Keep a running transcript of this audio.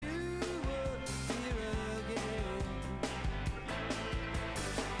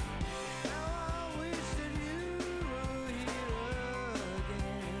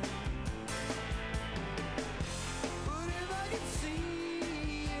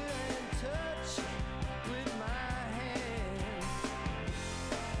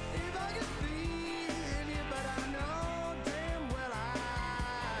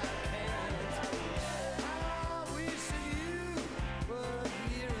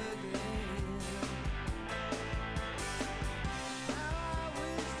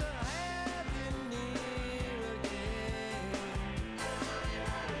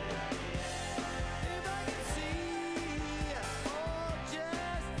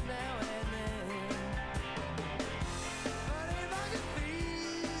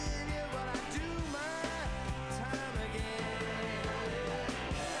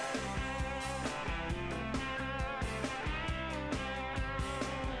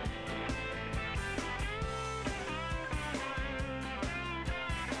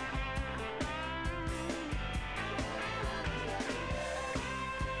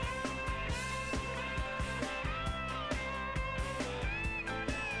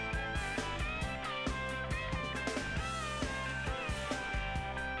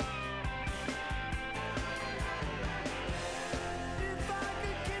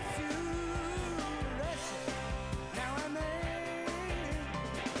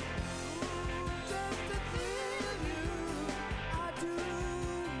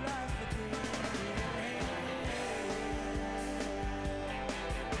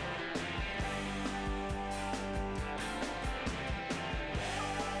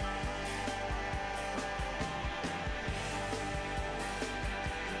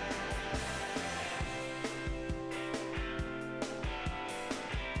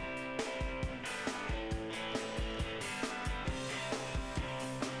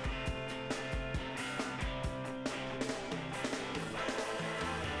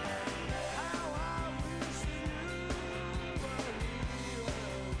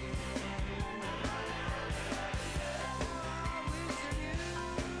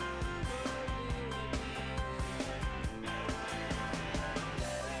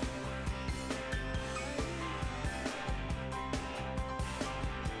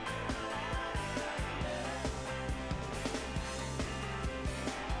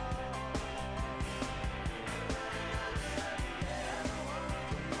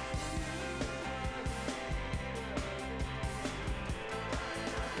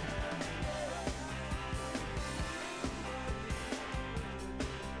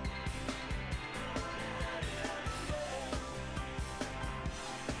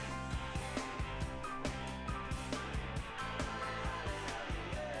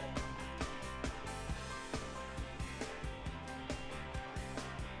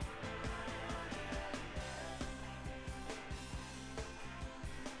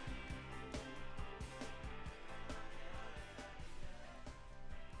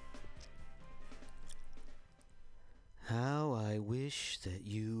wish that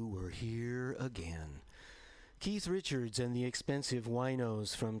you were here again. Keith Richards and the Expensive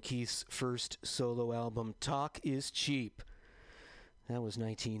Winos from Keith's first solo album, Talk is Cheap. That was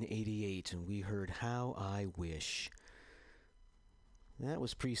 1988, and we heard How I Wish. That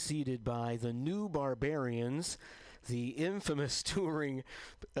was preceded by the New Barbarians, the infamous touring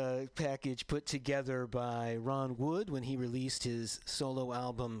package put together by Ron Wood when he released his solo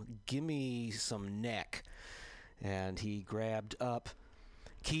album, Gimme Some Neck. And he grabbed up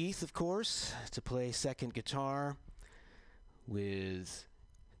Keith, of course, to play second guitar with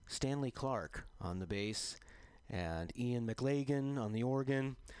Stanley Clarke on the bass and Ian McLagan on the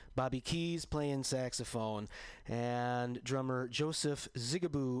organ, Bobby Keys playing saxophone, and drummer Joseph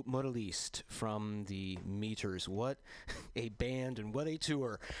Zigaboo Moralist from the Meters. What a band and what a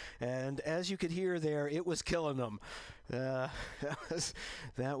tour. And as you could hear there, it was killing them. That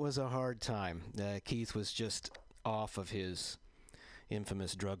was a hard time. Keith was just off of his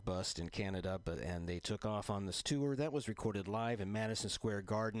infamous drug bust in Canada, and they took off on this tour. That was recorded live in Madison Square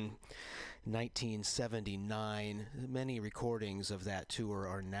Garden, 1979. Many recordings of that tour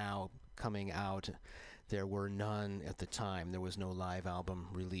are now coming out. There were none at the time. There was no live album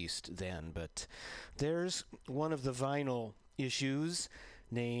released then, but there's one of the vinyl issues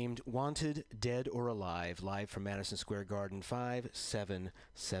named Wanted, Dead or Alive, live from Madison Square Garden,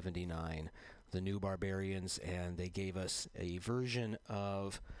 5/7/79. The New Barbarians, and they gave us a version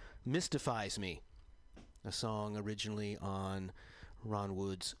of Mystifies Me, a song originally on Ron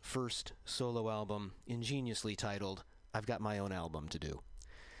Wood's first solo album, ingeniously titled I've Got My Own Album to Do.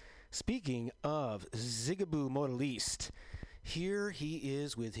 Speaking of Zigaboo Moralist, here he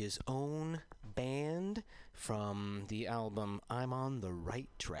is with his own band from the album I'm on the Right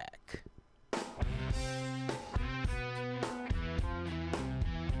Track.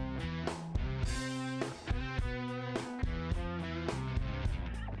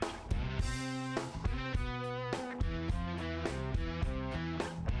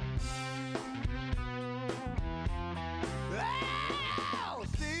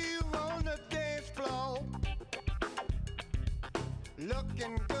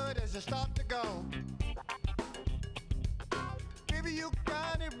 Looking good as you start to go. Baby, you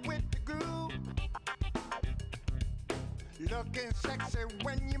got it with the groove. Looking sexy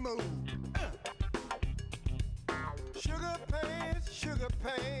when you move. Sugar pants, sugar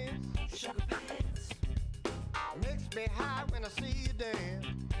pants, sugar pants. Makes me high when I see you dance.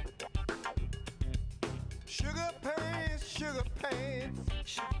 Sugar pants, sugar pants,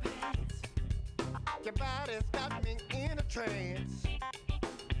 sugar pants. Your body's got me in a trance.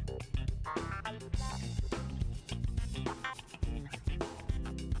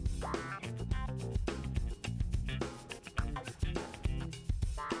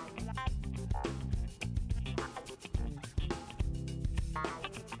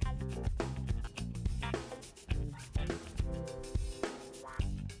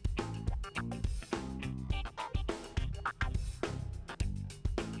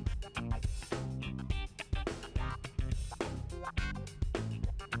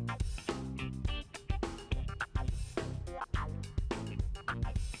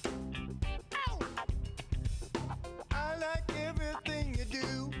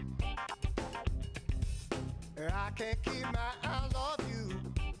 I can't keep my eyes off you.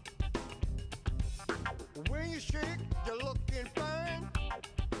 When you shake, you're looking fine.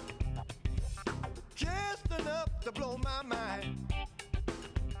 Just enough to blow my mind.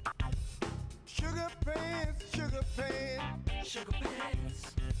 Sugar pants, sugar pants, sugar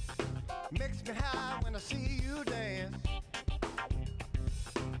pants. Makes me high when I see you dance.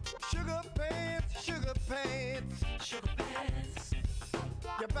 Sugar pants, sugar pants, sugar pants.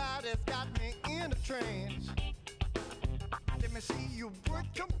 Your body's got me in a trance. Let me see you work,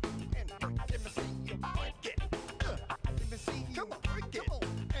 come on, and work. Let me see you work it. Let me see you work it. Come on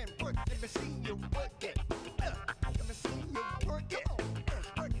and work. Let me see you work it. Let me see you work it.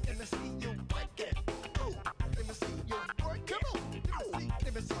 Let me see you work it. Let me see you work it. Come on.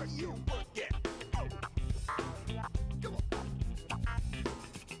 Let me see you work it. Come on.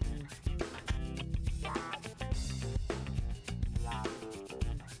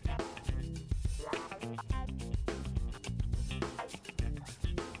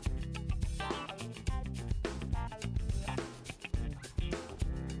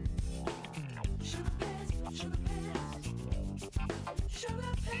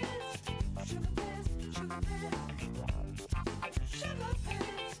 Sugar pants,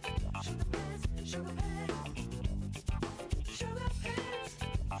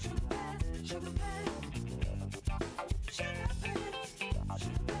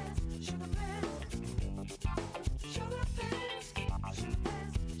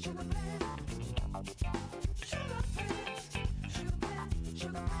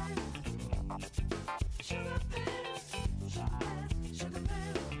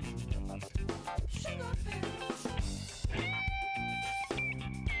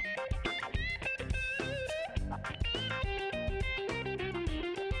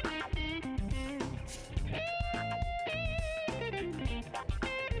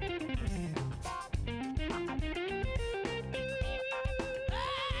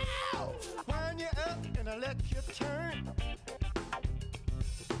 I let you turn.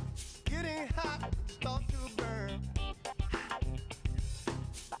 Getting hot, start to burn.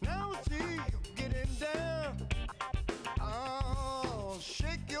 Now I see you getting down. Oh,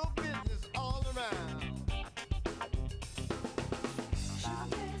 shake your business all around. Sugar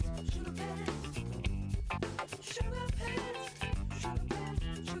pants, sugar pants, sugar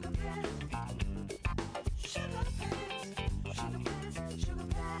pants, sugar pants, sugar pants, sugar pants, sugar pants, sugar pants, sugar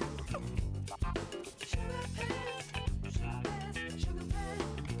pants, sugar pants,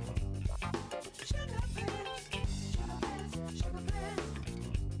 sugar pants,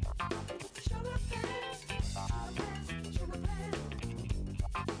 sugar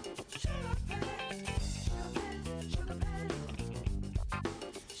pants, sugar pants, sugar pants, sugar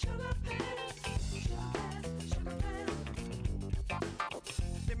pants, sugar pants.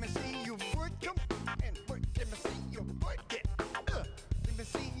 Let me see you work, come on and work. Let me see you work it. Let me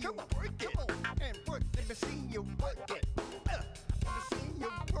see you work it. Come on and work. Let me see you work it. Let me see you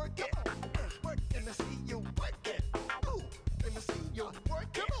work it. Work. Let me see you work it. Ooh. Let me see you work.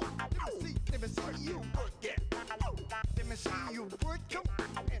 Come on. Let me see you work it. Let me see you work. Come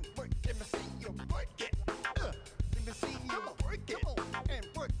on and work. Let me see you work it. Let me see you work it. Come on and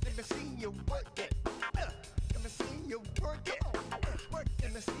work. Let me see you work it. Let me see you work it. Work.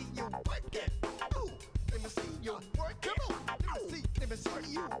 Let me see you work it. Ooh. Let me see you work. Come on. Let me see you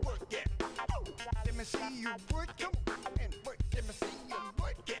work it. Let me see you work. Come on and work. Let me see you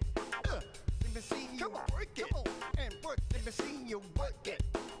work it. Let me see you work it. Come on and work. Let me see you work it.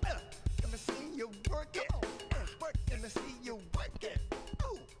 Let me see you work it. Work. Let me see you work it.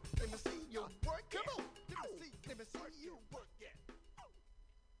 Ooh. Let me see you work. Come on. Let me see you work it.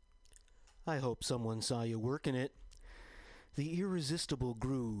 I hope someone saw you working it. The irresistible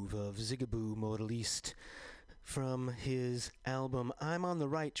groove of Zigaboo Modaliste from his album I'm on the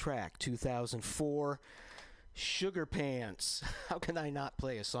Right Track, 2004, Sugar Pants. How can I not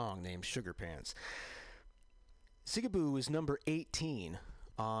play a song named Sugar Pants? Zigaboo is number 18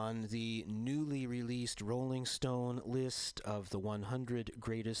 on the newly released Rolling Stone list of the 100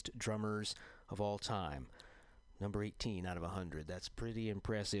 greatest drummers of all time. Number 18 out of 100. That's pretty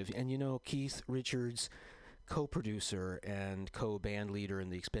impressive. And you know, Keith Richards, co-producer and co-band leader in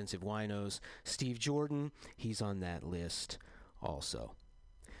the Expensive Winos, Steve Jordan, he's on that list also.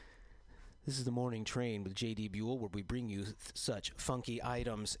 This is the Morning Train with J.D. Buell, where we bring you such funky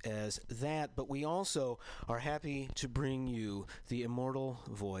items as that, but we also are happy to bring you the immortal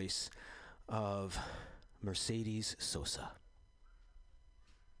voice of Mercedes Sosa.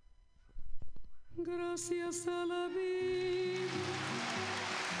 Gracias a la vida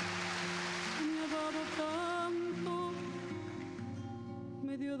me ha dado tanto,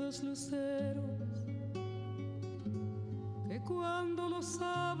 me dio dos luceros que cuando los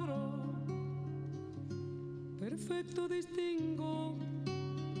abro perfecto distingo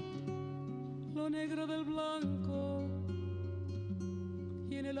lo negro del blanco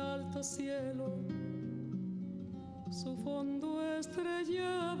y en el alto cielo su fondo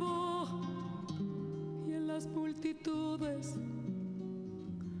estrellado y en las multitudes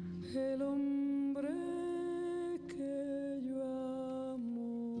el hombre que yo amo.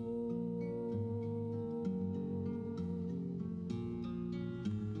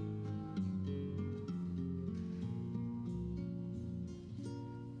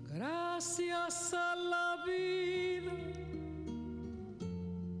 Gracias a la vida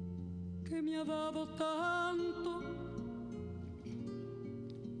que me ha dado tanto,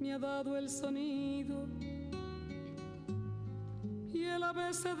 me ha dado el sonido y el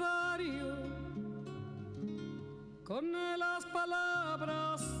abecedario con las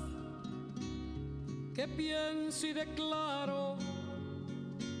palabras que pienso y declaro.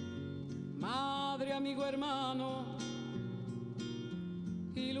 Madre, amigo, hermano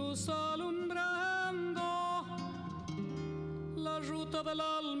y luz alumbrando la ruta del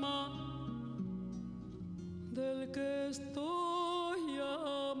alma del que estoy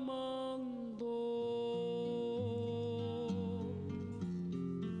amando.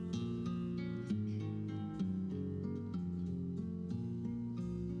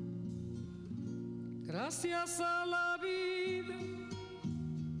 Gracias a la vida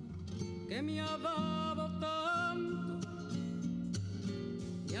que me ha dado tanto,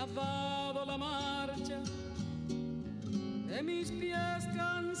 me ha dado la marcha de mis pies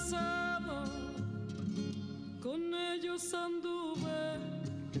cansados, con ellos anduve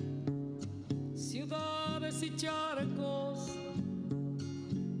ciudades y charcos,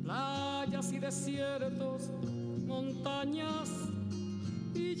 playas y desiertos, montañas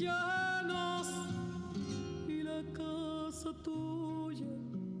y llanos, y la casa tuya,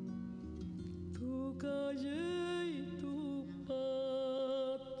 tu calle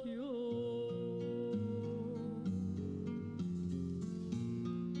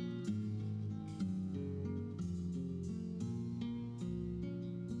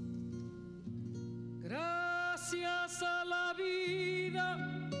Gracias a la vida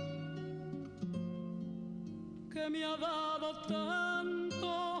que me ha dado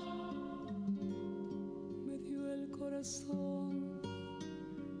tanto, me dio el corazón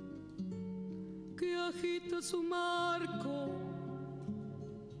que agita su marco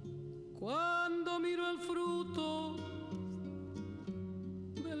cuando miro el fruto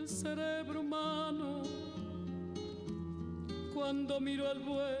del cerebro humano, cuando miro el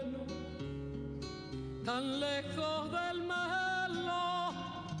bueno tan lejos del malo,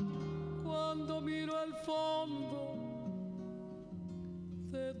 cuando miro el fondo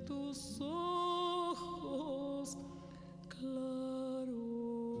de tus ojos claros.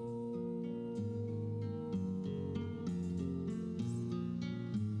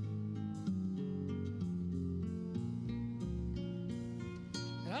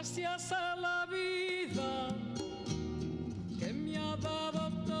 Gracias a la vida que me ha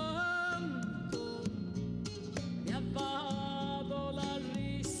dado tanto, me ha dado la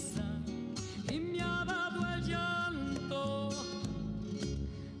risa y me ha dado el llanto.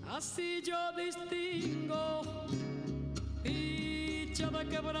 Así yo distingo dicha de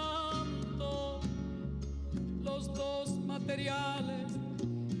quebranto, los dos materiales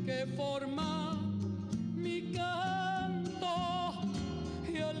que forman mi canto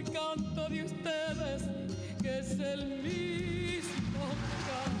y el canto de ustedes, que es el mismo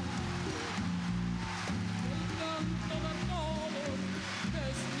canto, el canto de todos, que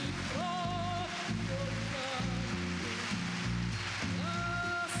es mi propio canto.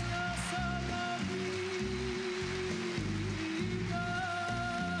 Gracias a la vida,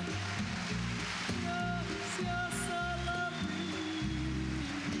 gracias a la vida.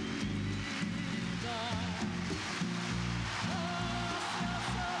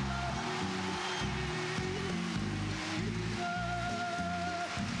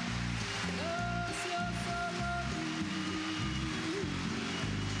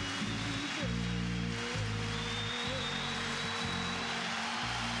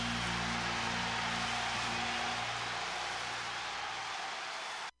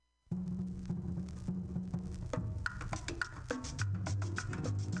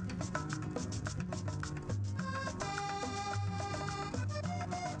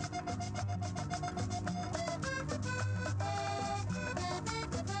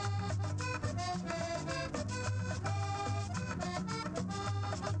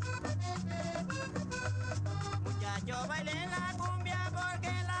 Yo bailé la cumbia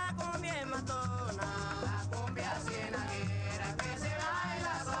porque la cumbia es matona. La cumbia cienajera que se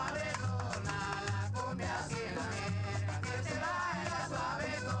baila suavetona. La cumbia cienajera que se baila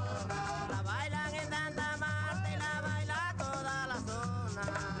suavetona. La bailan en Santa Marta y la baila toda la zona.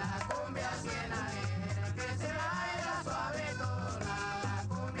 La cumbia cienajera que se baila suavetona. La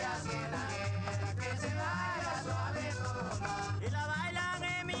cumbia cienajera que se baila suavetona. Y la bailan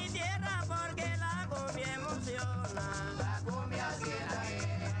en mi tierra porque la cumbia emociona. La cumbia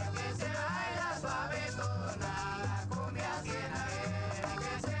cienajera que se baila suavetona. La cumbia cienajera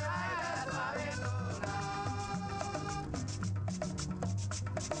que se baila suavetona.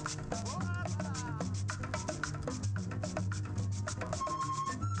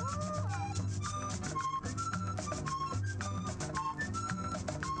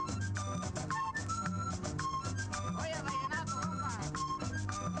 Oye, vallenato, compa.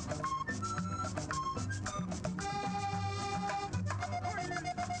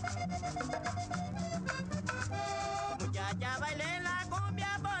 Muchacha, baile la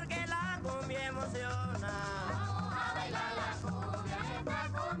cumbia porque la cumbia emociona. Vamos a bailar la cumbia, esta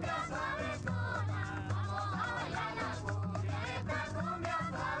cumbia suavetona. Vamos a bailar la cumbia, esta cumbia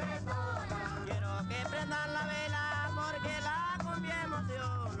suavetona. Quiero que prendan la vela porque la cumbia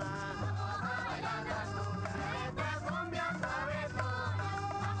emociona. Vamos a bailar la cumbia, esta cumbia suavetona.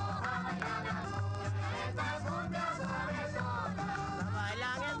 Vamos a bailar la cumbia, esta cumbia suavetona. La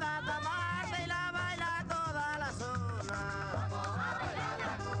bailan en Santa Marta y la baila toda la zona. Vamos a bailar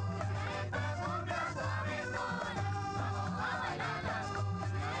la cumbia, esta cumbia suavetona. Vamos a bailar la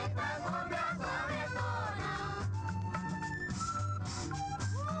cumbia, esta cumbia suavetona.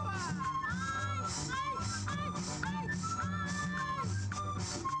 Ay, ay, ay, ay,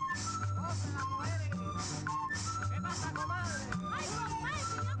 ay.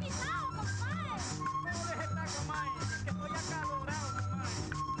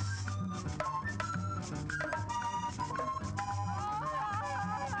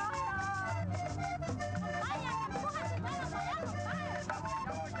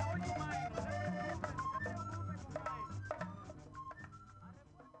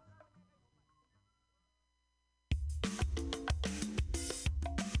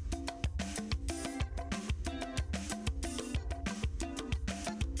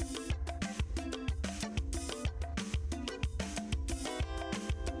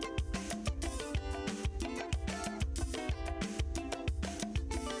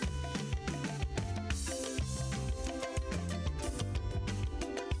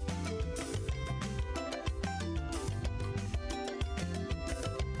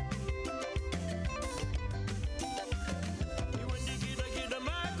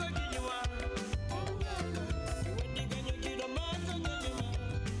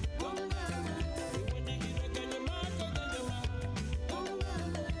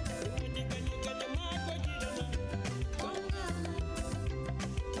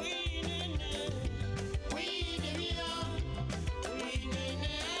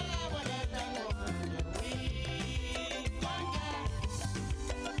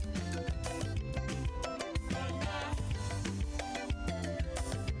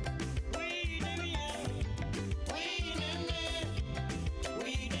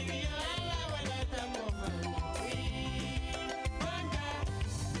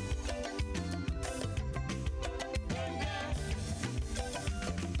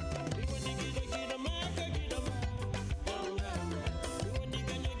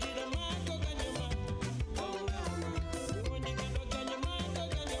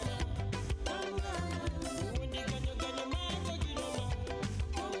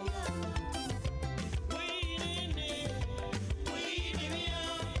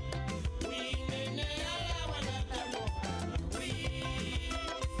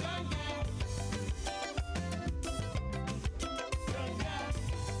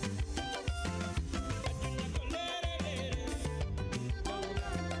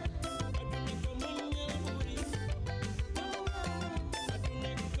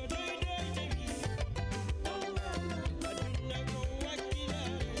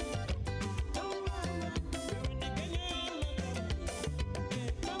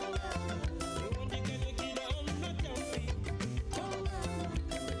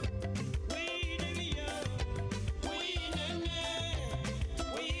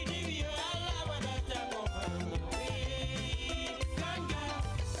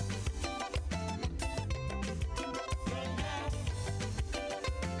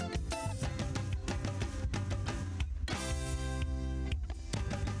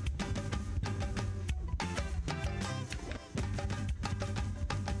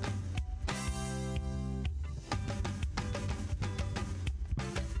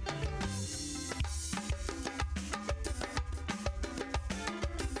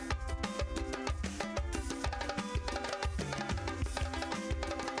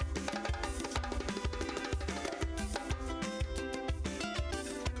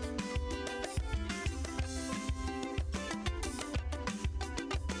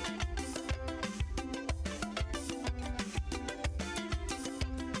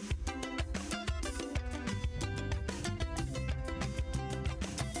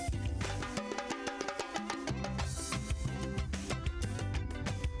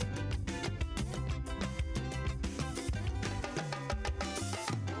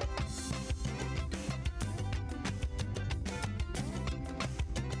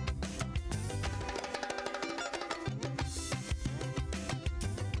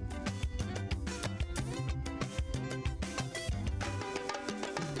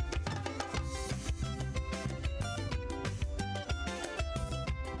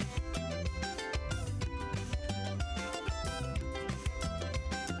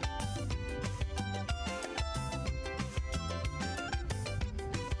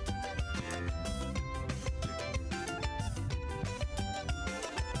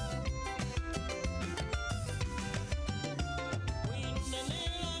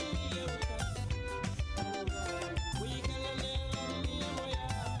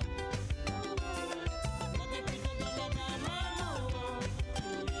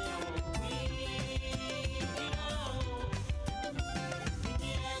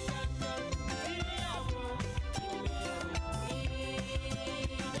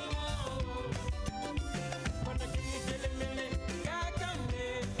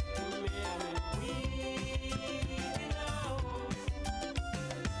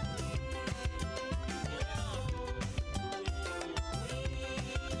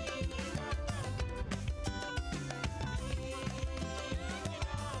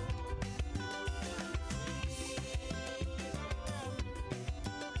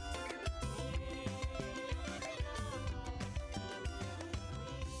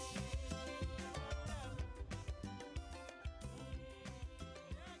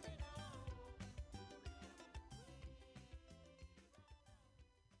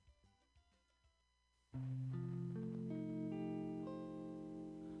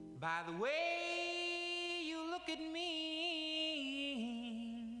 By the way you look at me,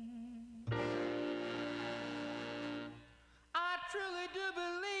 I truly do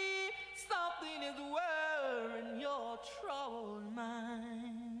believe something is worrying your troubled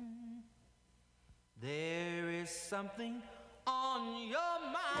mind. There is something on your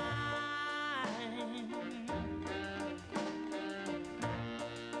mind.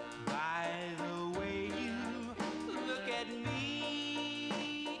 By the way you look at me,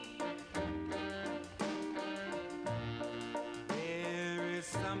 there is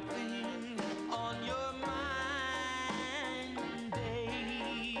something on your mind,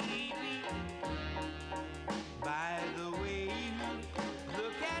 baby. By the way you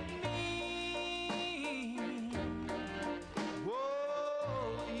look at me,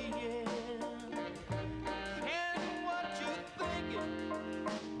 whoa, yeah. And what you thinking?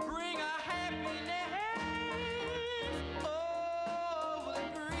 Bring a happiness over the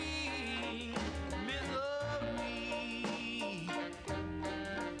green misery.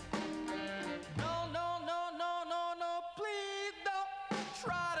 No, no, no, no, no, no, please don't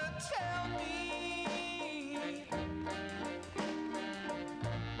try to tell me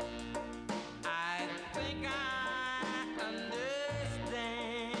I think I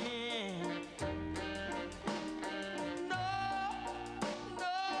understand. No,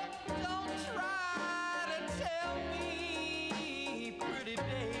 no, don't try to tell me, pretty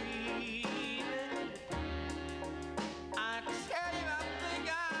baby. I tell you, I think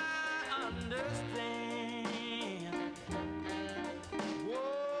I understand.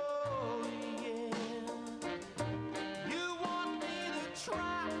 Whoa, yeah. You want me to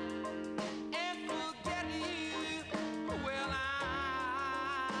try and forget you? Well,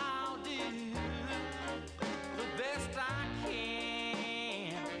 I'll do the best I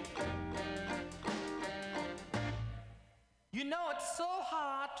can. You know, it's so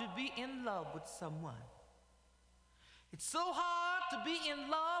hard to be in love with someone. It's so hard to be in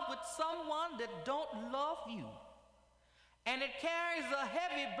love with someone that don't love you. And it carries a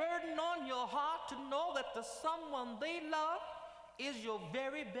heavy burden on your heart to know that the someone they love is your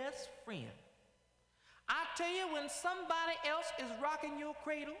very best friend. I tell you, when somebody else is rocking your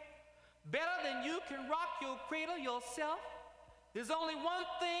cradle better than you can rock your cradle yourself, there's only one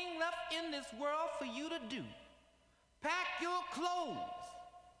thing left in this world for you to do. Pack your clothes,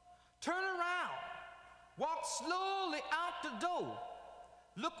 turn around, walk slowly out the door,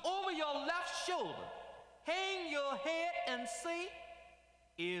 look over your left shoulder, hang your head and say,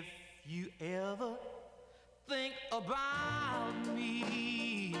 if you ever think about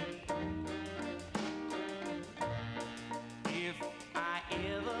me, if I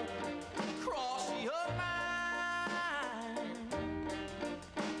ever cross your mind,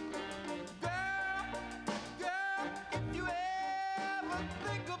 girl, girl, if you ever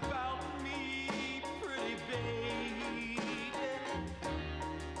think about me, pretty baby,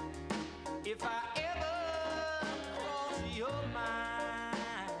 if I ever cross your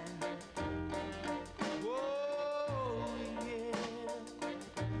mind, whoa, yeah.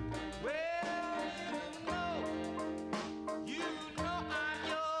 Well, you know I'm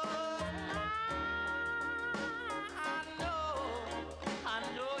yours. I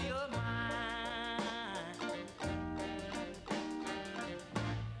know you're mine.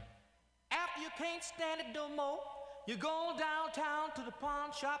 After you can't stand it no more, you go downtown to the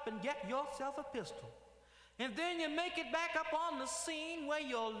pawn shop and get yourself a pistol. And then you make it back up on the scene where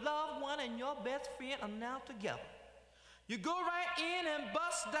your loved one and your best friend are now together. You go right in and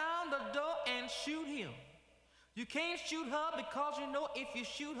bust down the door and shoot him. You can't shoot her because you know if you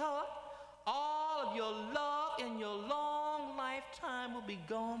shoot her, all of your love in your long lifetime will be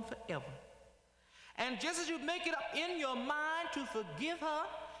gone forever. And just as you make it up in your mind to forgive her,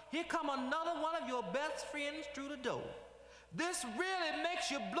 here come another one of your best friends through the door. This really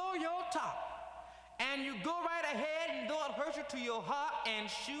makes you blow your top. And you go right ahead and though it hurts you to your heart and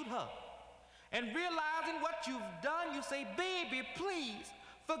shoot her. And realizing what you've done, you say, baby, please,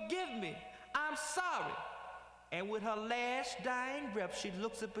 forgive me. I'm sorry. And with her last dying breath, she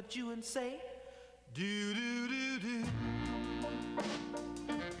looks up at you and say, do, do, do, do.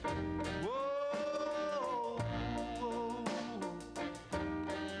 Whoa, whoa.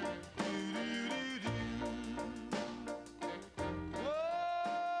 Do, do, do, do. Whoa,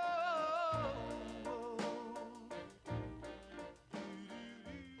 whoa.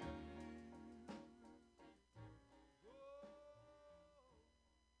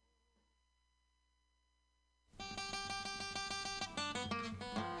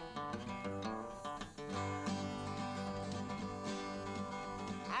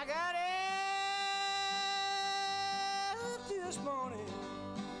 I got up this morning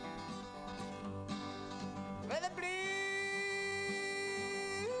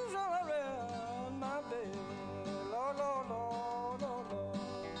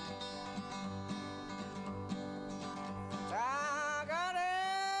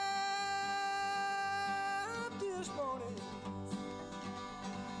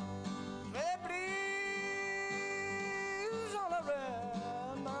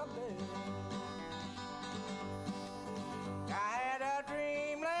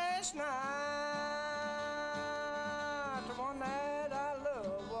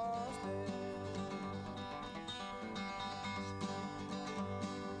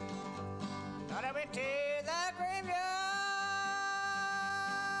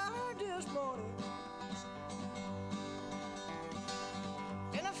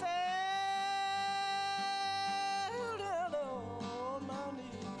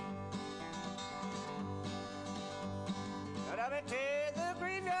went to the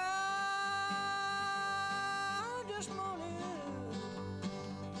graveyard this morning,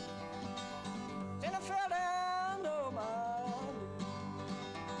 then I fell down on my knees.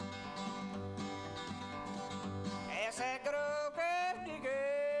 Asked that good old grave digger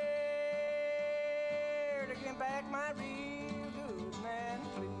to give back my real good man,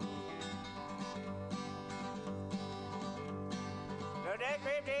 please. Lord, that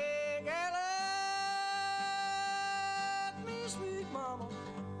grave digger left me, sweet mama.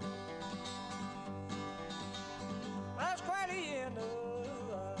 That's quite the end of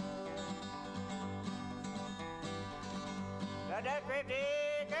life. Lord, that grave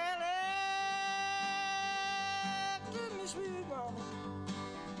digger left me, sweet mama.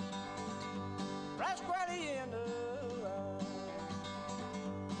 That's quite the end of life.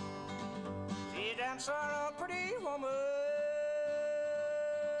 See, damn son, pretty woman,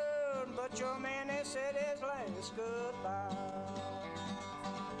 but your man has said his last goodbye.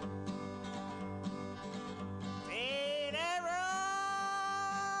 See that wrong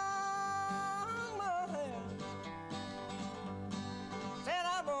my hand, said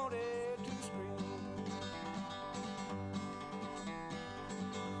I wanted to scream.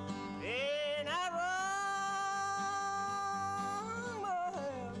 See that wrong my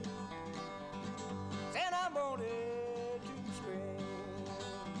hand, said I wanted to scream.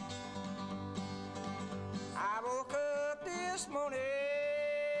 I woke up this morning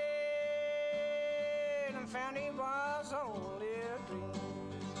and found it was only a dream.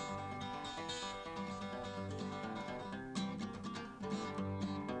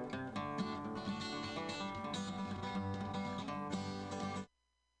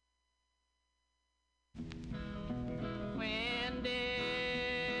 When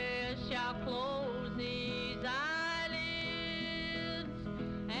death shall close these eyelids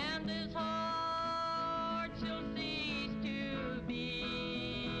and this heart shall cease to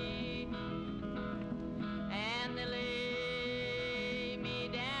beat, and they lay me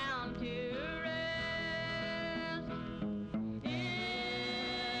down to rest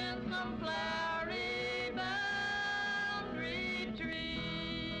in some flowery bound retreat,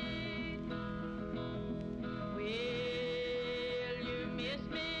 will you miss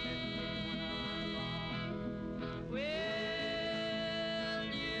me? Will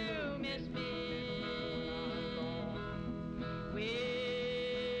you miss me?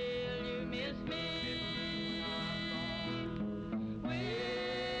 Will you miss me?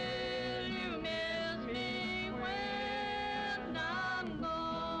 Will you miss me when I'm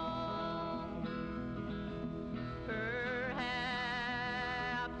gone? Perhaps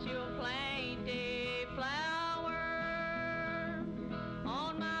you'll plant a flower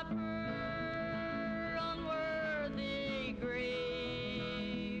on my poor unworthy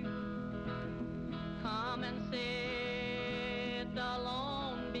grave. Come and sit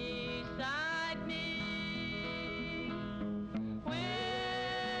alone beside me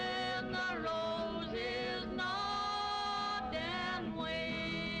when the rose is not and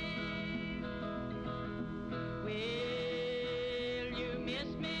wave. Will you miss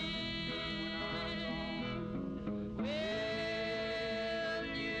me? Will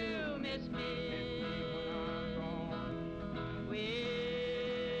you miss me?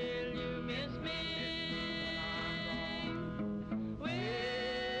 Will you miss me?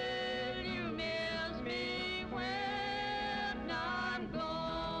 Will you miss me when I'm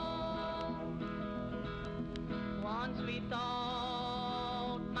gone? Once we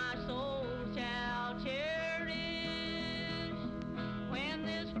thought my soul shall cherish when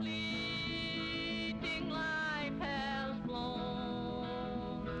this fleeting life has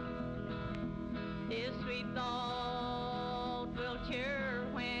flown. This sweet thought will cure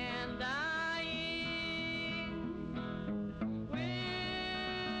when dying.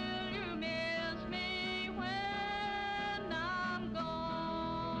 Will you miss me when I'm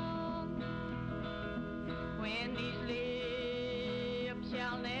gone? When these lips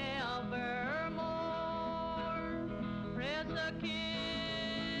shall nevermore press a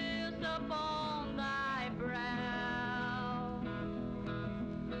kiss upon thy brow,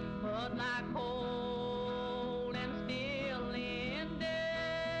 but like cold and still in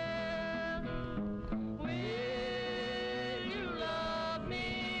death, will you love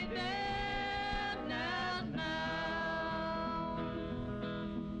me then as now?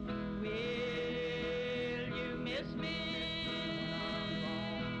 Will you miss me?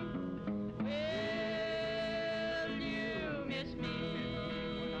 Will you miss me?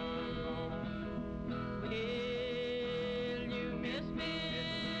 Will you miss me?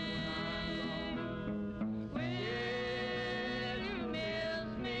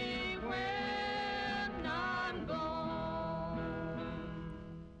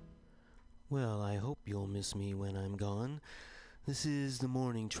 Well, I hope you'll miss me when I'm gone. This is the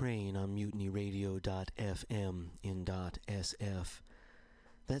morning train on MutinyRadio.fm in .sf.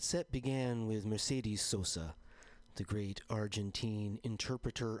 That set began with Mercedes Sosa, the great Argentine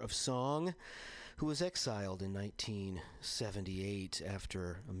interpreter of song, who was exiled in 1978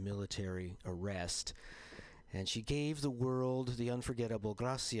 after a military arrest. And she gave the world the unforgettable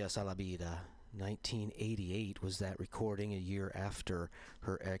Gracias a la Vida. 1988 was that recording, a year after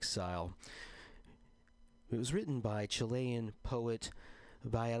her exile. It was written by Chilean poet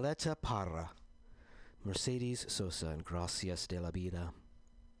Violeta Parra, Mercedes Sosa, and Gracias de la Vida.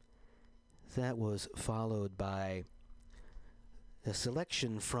 That was followed by a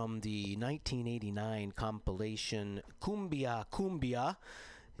selection from the 1989 compilation Cumbia Cumbia.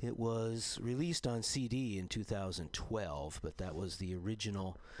 It was released on CD in 2012, but that was the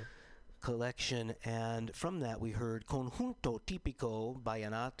original collection, and from that we heard Conjunto Típico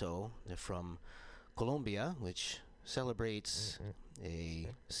Vallenato from Colombia, which celebrates a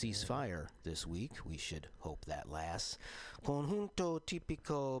ceasefire this week. We should hope that lasts. Conjunto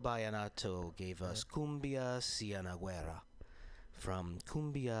Típico Vallenato gave us Cumbia Cienagüera from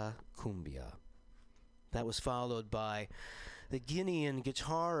Cumbia Cumbia. That was followed by the Guinean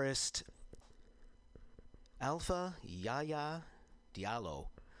guitarist Alpha Yaya Diallo.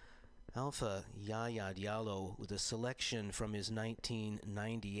 Alpha Yaya Diallo with a selection from his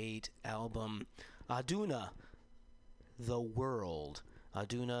 1998 album Aduna, The World.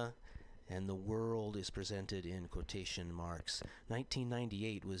 Aduna and the world is presented in quotation marks.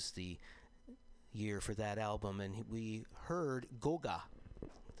 1998 was the year for that album, and we heard Goga,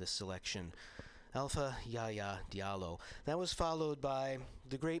 the selection. Alpha Yaya Diallo. That was followed by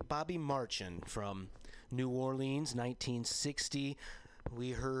the great Bobby Marchin from New Orleans, 1960.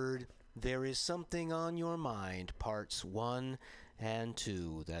 We heard There Is Something on Your Mind, parts 1 and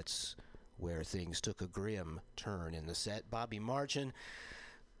 2. That's where things took a grim turn in the set. Bobby Marchin.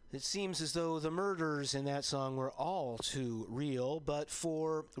 It seems as though the murders in that song were all too real, but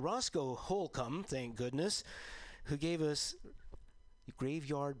for Roscoe Holcomb, thank goodness, who gave us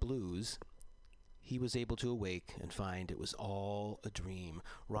Graveyard Blues, he was able to awake and find it was all a dream.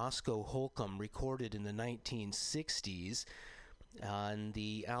 Roscoe Holcomb recorded in the 1960s on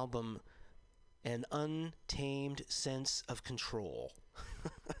the album An Untamed Sense of Control,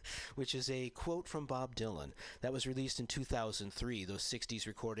 which is a quote from Bob Dylan. That was released in 2003, those 60s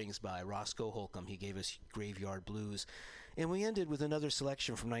recordings by Roscoe Holcomb. He gave us Graveyard Blues. And we ended with another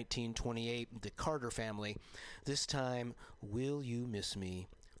selection from 1928, the Carter Family. This time, Will You Miss Me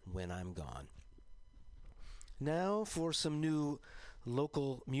When I'm Gone? Now for some new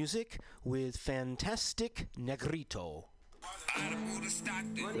local music with Fantastic Negrito.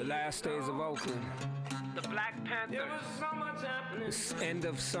 The last days of Oakland. The Black Panthers. The end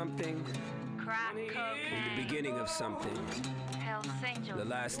of something. Crack cocaine. The beginning of something. Hells Angels. The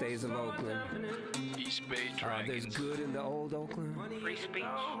last days of Oakland. East Bay Dragons. There's good in the old Oakland. Free speech.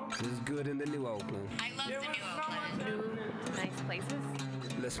 There's good in the new Oakland. I love the new Oakland. Nice places.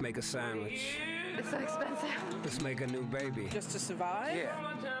 Let's make a sandwich. It's so expensive. Let's make a new baby. Just to survive?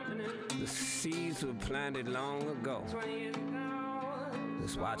 Yeah. The seeds were planted long ago.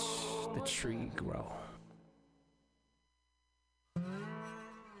 Let's watch the tree grow.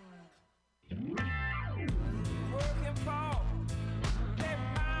 Working Paul, that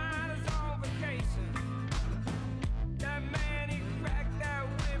mine is on vacation. That man, he cracked that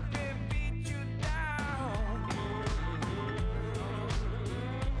whip and beat you down.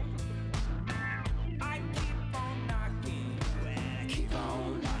 I keep on knocking. Well, I keep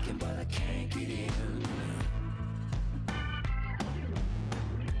on knocking, but I can't get in.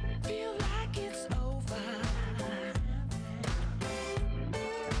 Feel like it's over.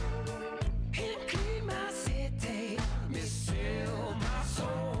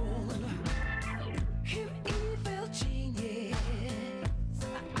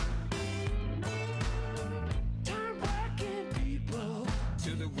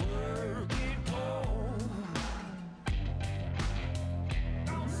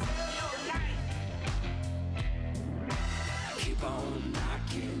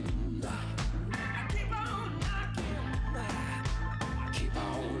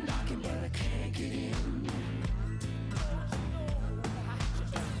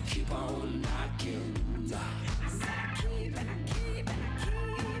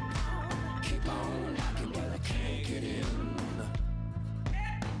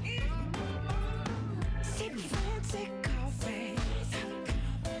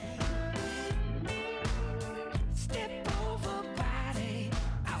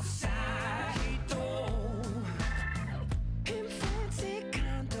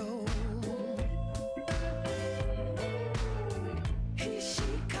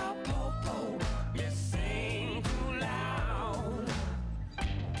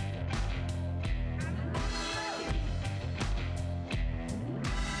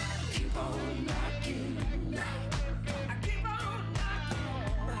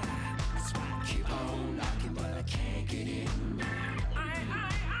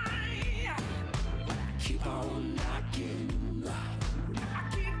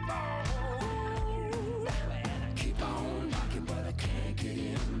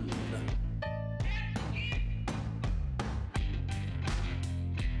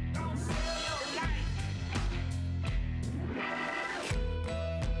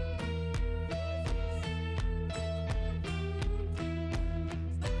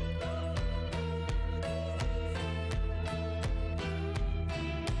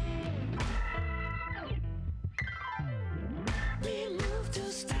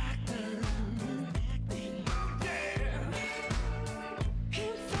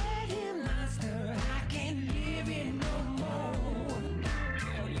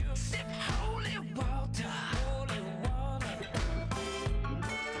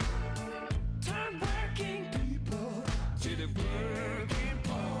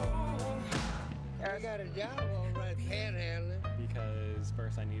 job, all right, panhandling. Because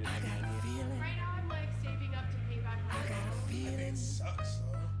first I needed to make money. Right now I'm like saving up to pay back my loan. It sucks,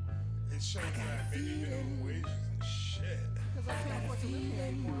 though. It shows that maybe minimum wages and shit. Because I can't afford to live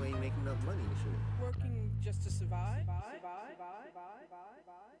here. You ain't making enough money and shit. Working just to survive.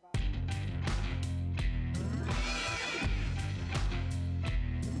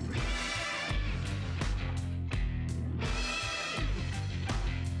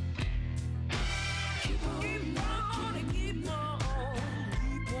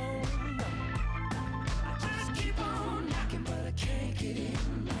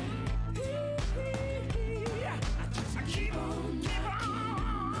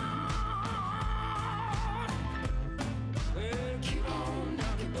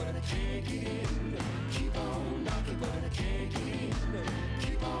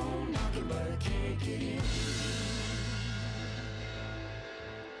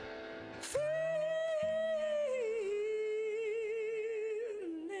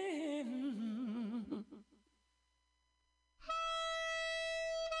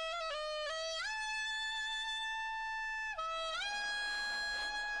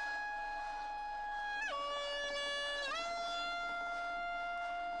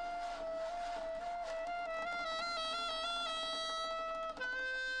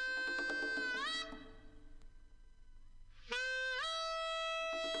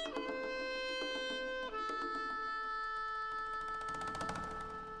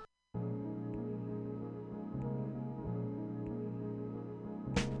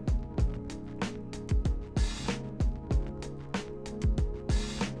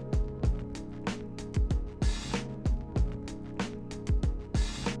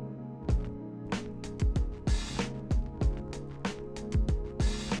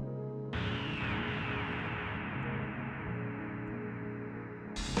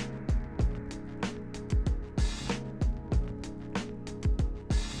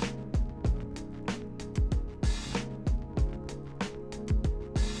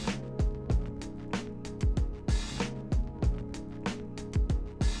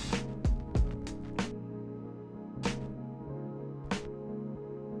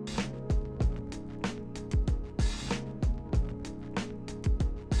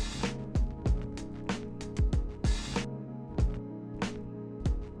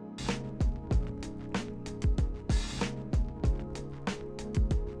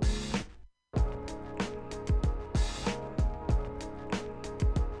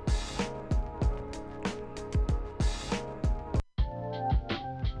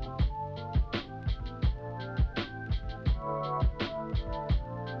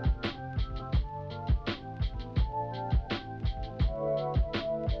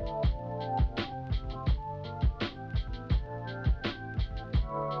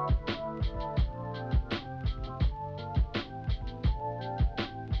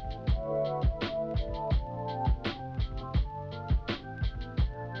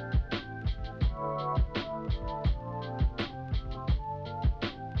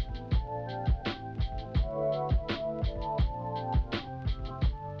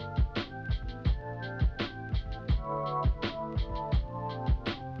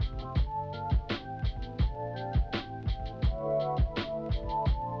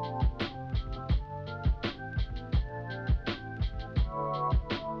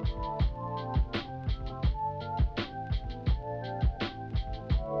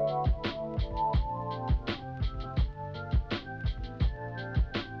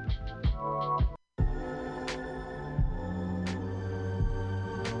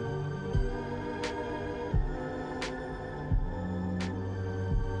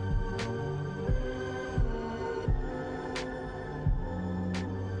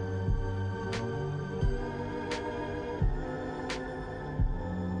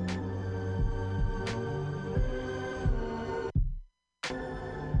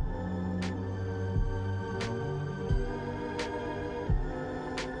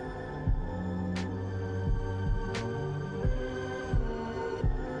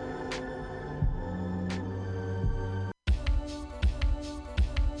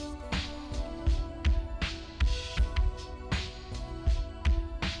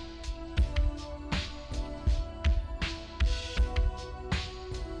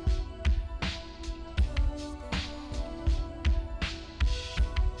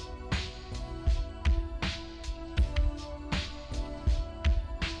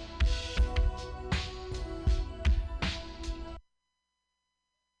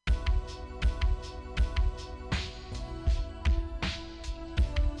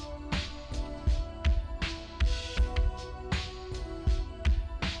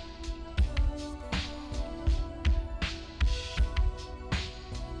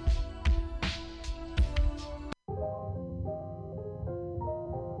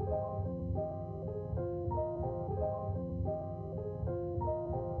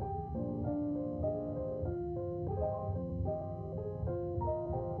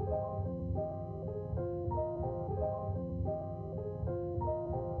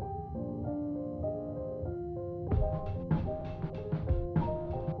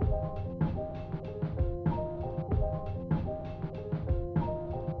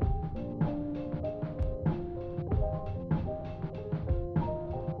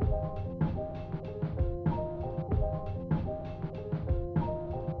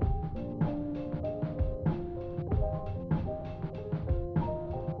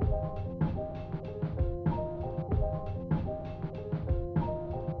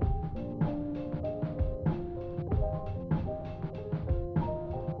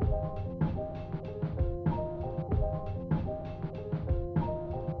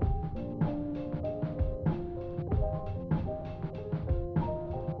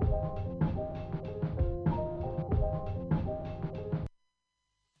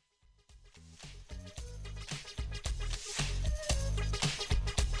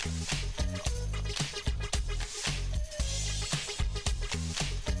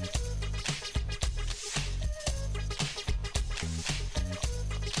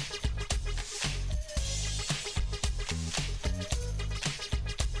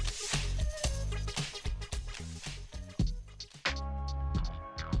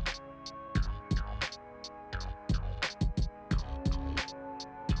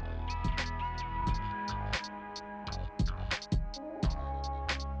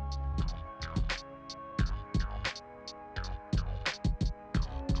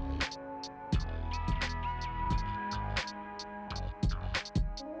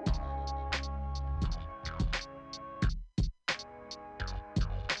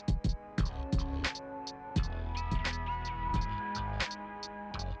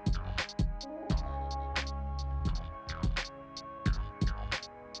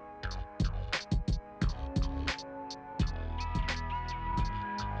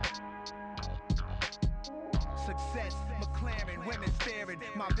 success. McLaren, women staring.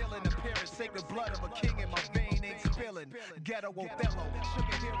 My villain appearance, sacred blood of a king in my vein ain't spilling. Ghetto Othello,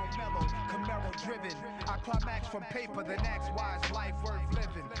 sugar hero mellow, Camaro driven. I climax from paper, then ask why is life worth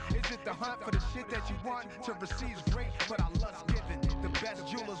living? Is it the hunt for the shit that you want? To receive's great, but I lust giving. The best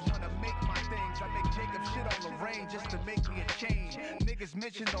jewelers wanna make my things. I make Jacob shit on Lorraine just to make me a change. Niggas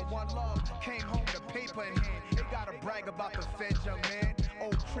mention the one love, came home to paper in hand. They gotta brag about the feds, young man.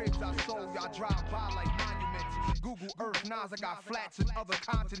 Old cribs I sold, y'all drive by like monuments. Google Earth, Nas, I got flats in other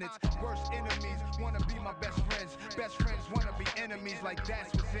continents. Worst enemies wanna be my best friends. Best friends wanna be enemies like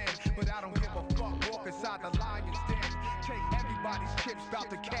that's what's in. But I don't give a fuck, walk inside the lion's den. Take everybody's chips, bout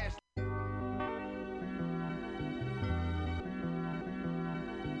to cash.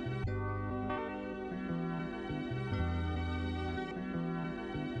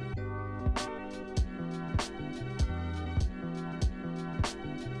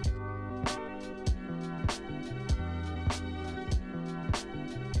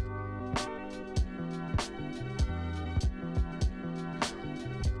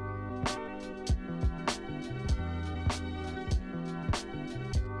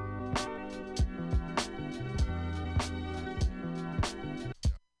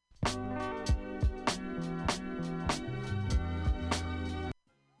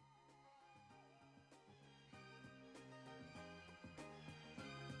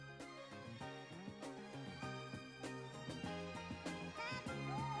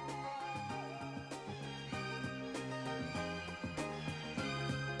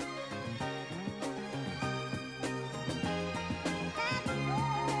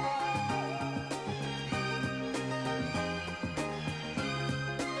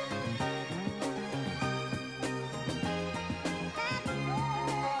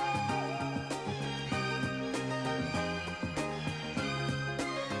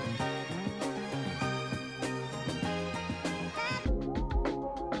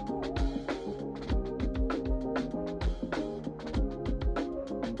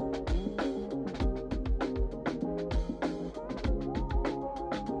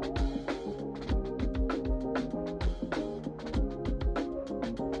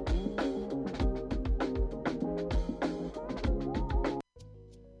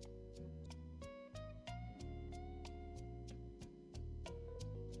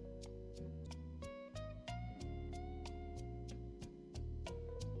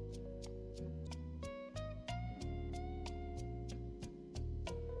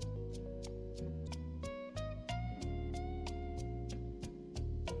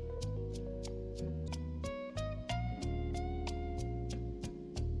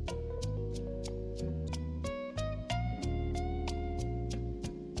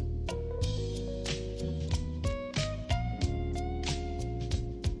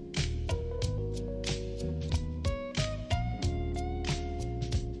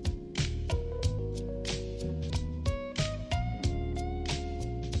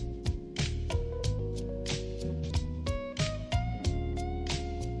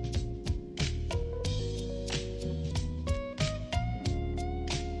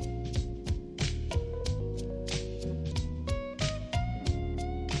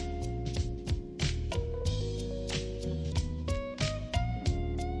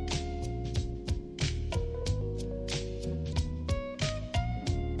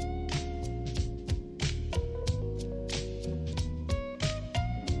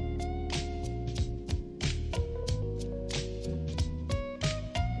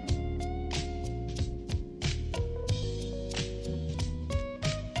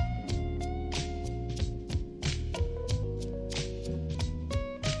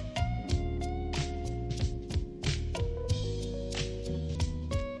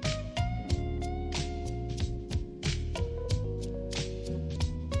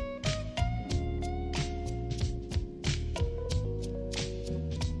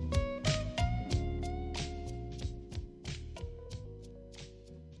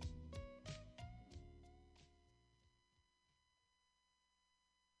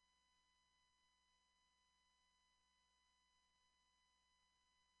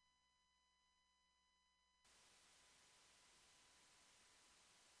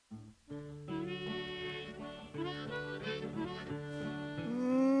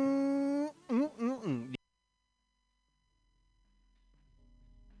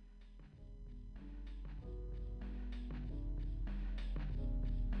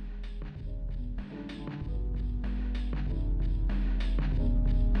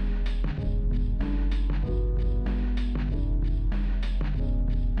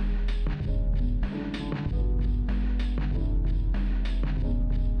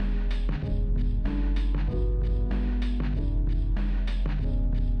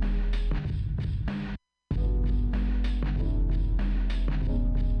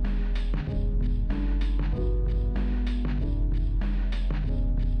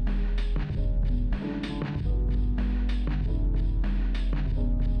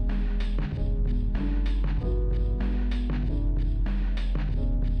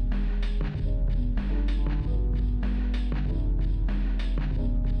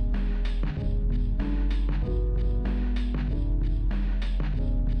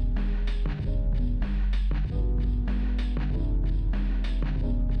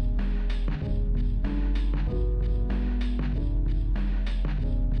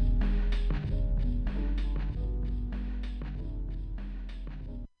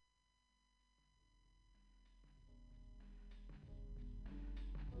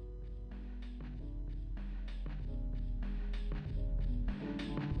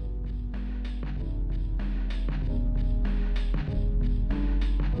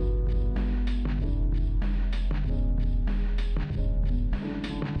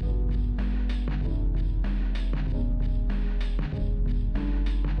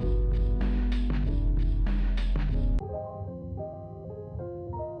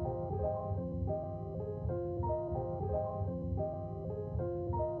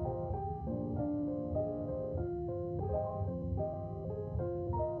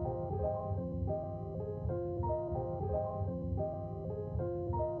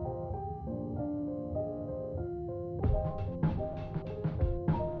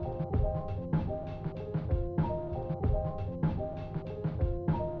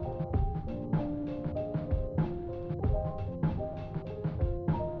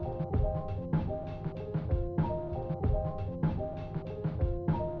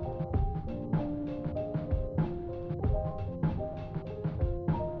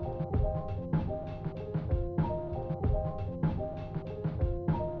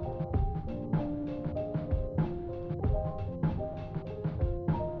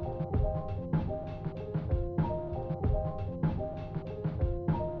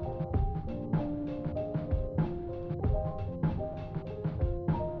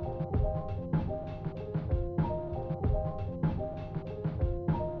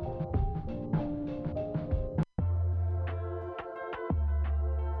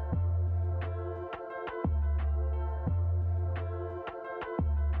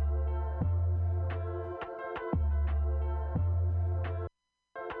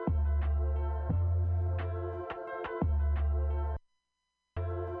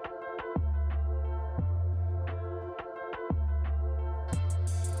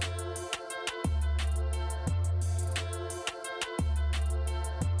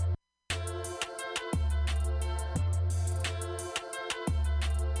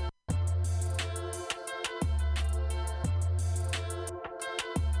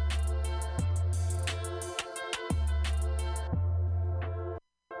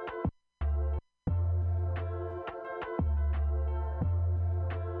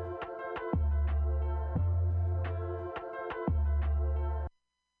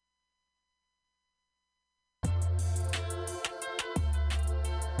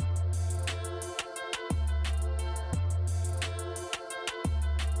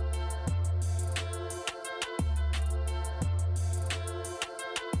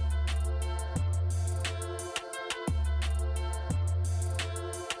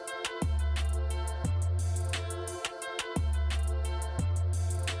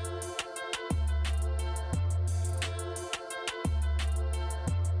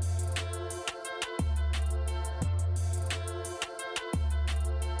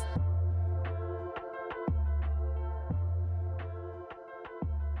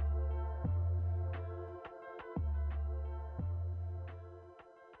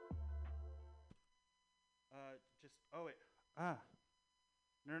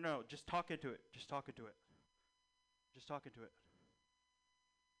 No. Just talk into it. Just talk into it. Just talk into it.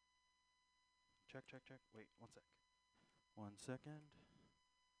 Check. Wait, 1 sec. 1 second.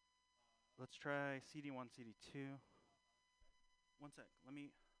 Let's try CD1, CD2. 1 sec. Let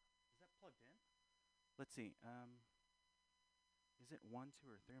me. Is that plugged in? Let's see. Is it 1, 2,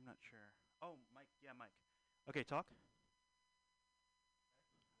 or 3? I'm not sure. Oh, Mike. Yeah, Mike. Okay, talk.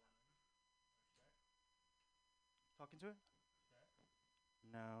 Talking to it?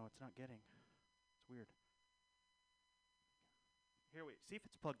 No, it's not getting. It's weird. Here, wait. See if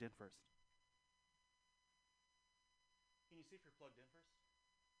it's plugged in first. Can you see if you're plugged in first?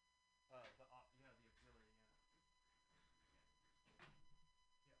 The auxiliary, yeah. Yeah, plug that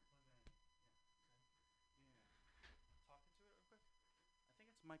in. Yeah. Talk into it real quick. I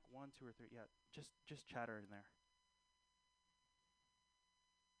think it's mic 1, 2, or 3. Yeah, just chatter in there.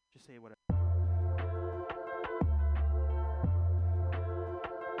 Just say whatever.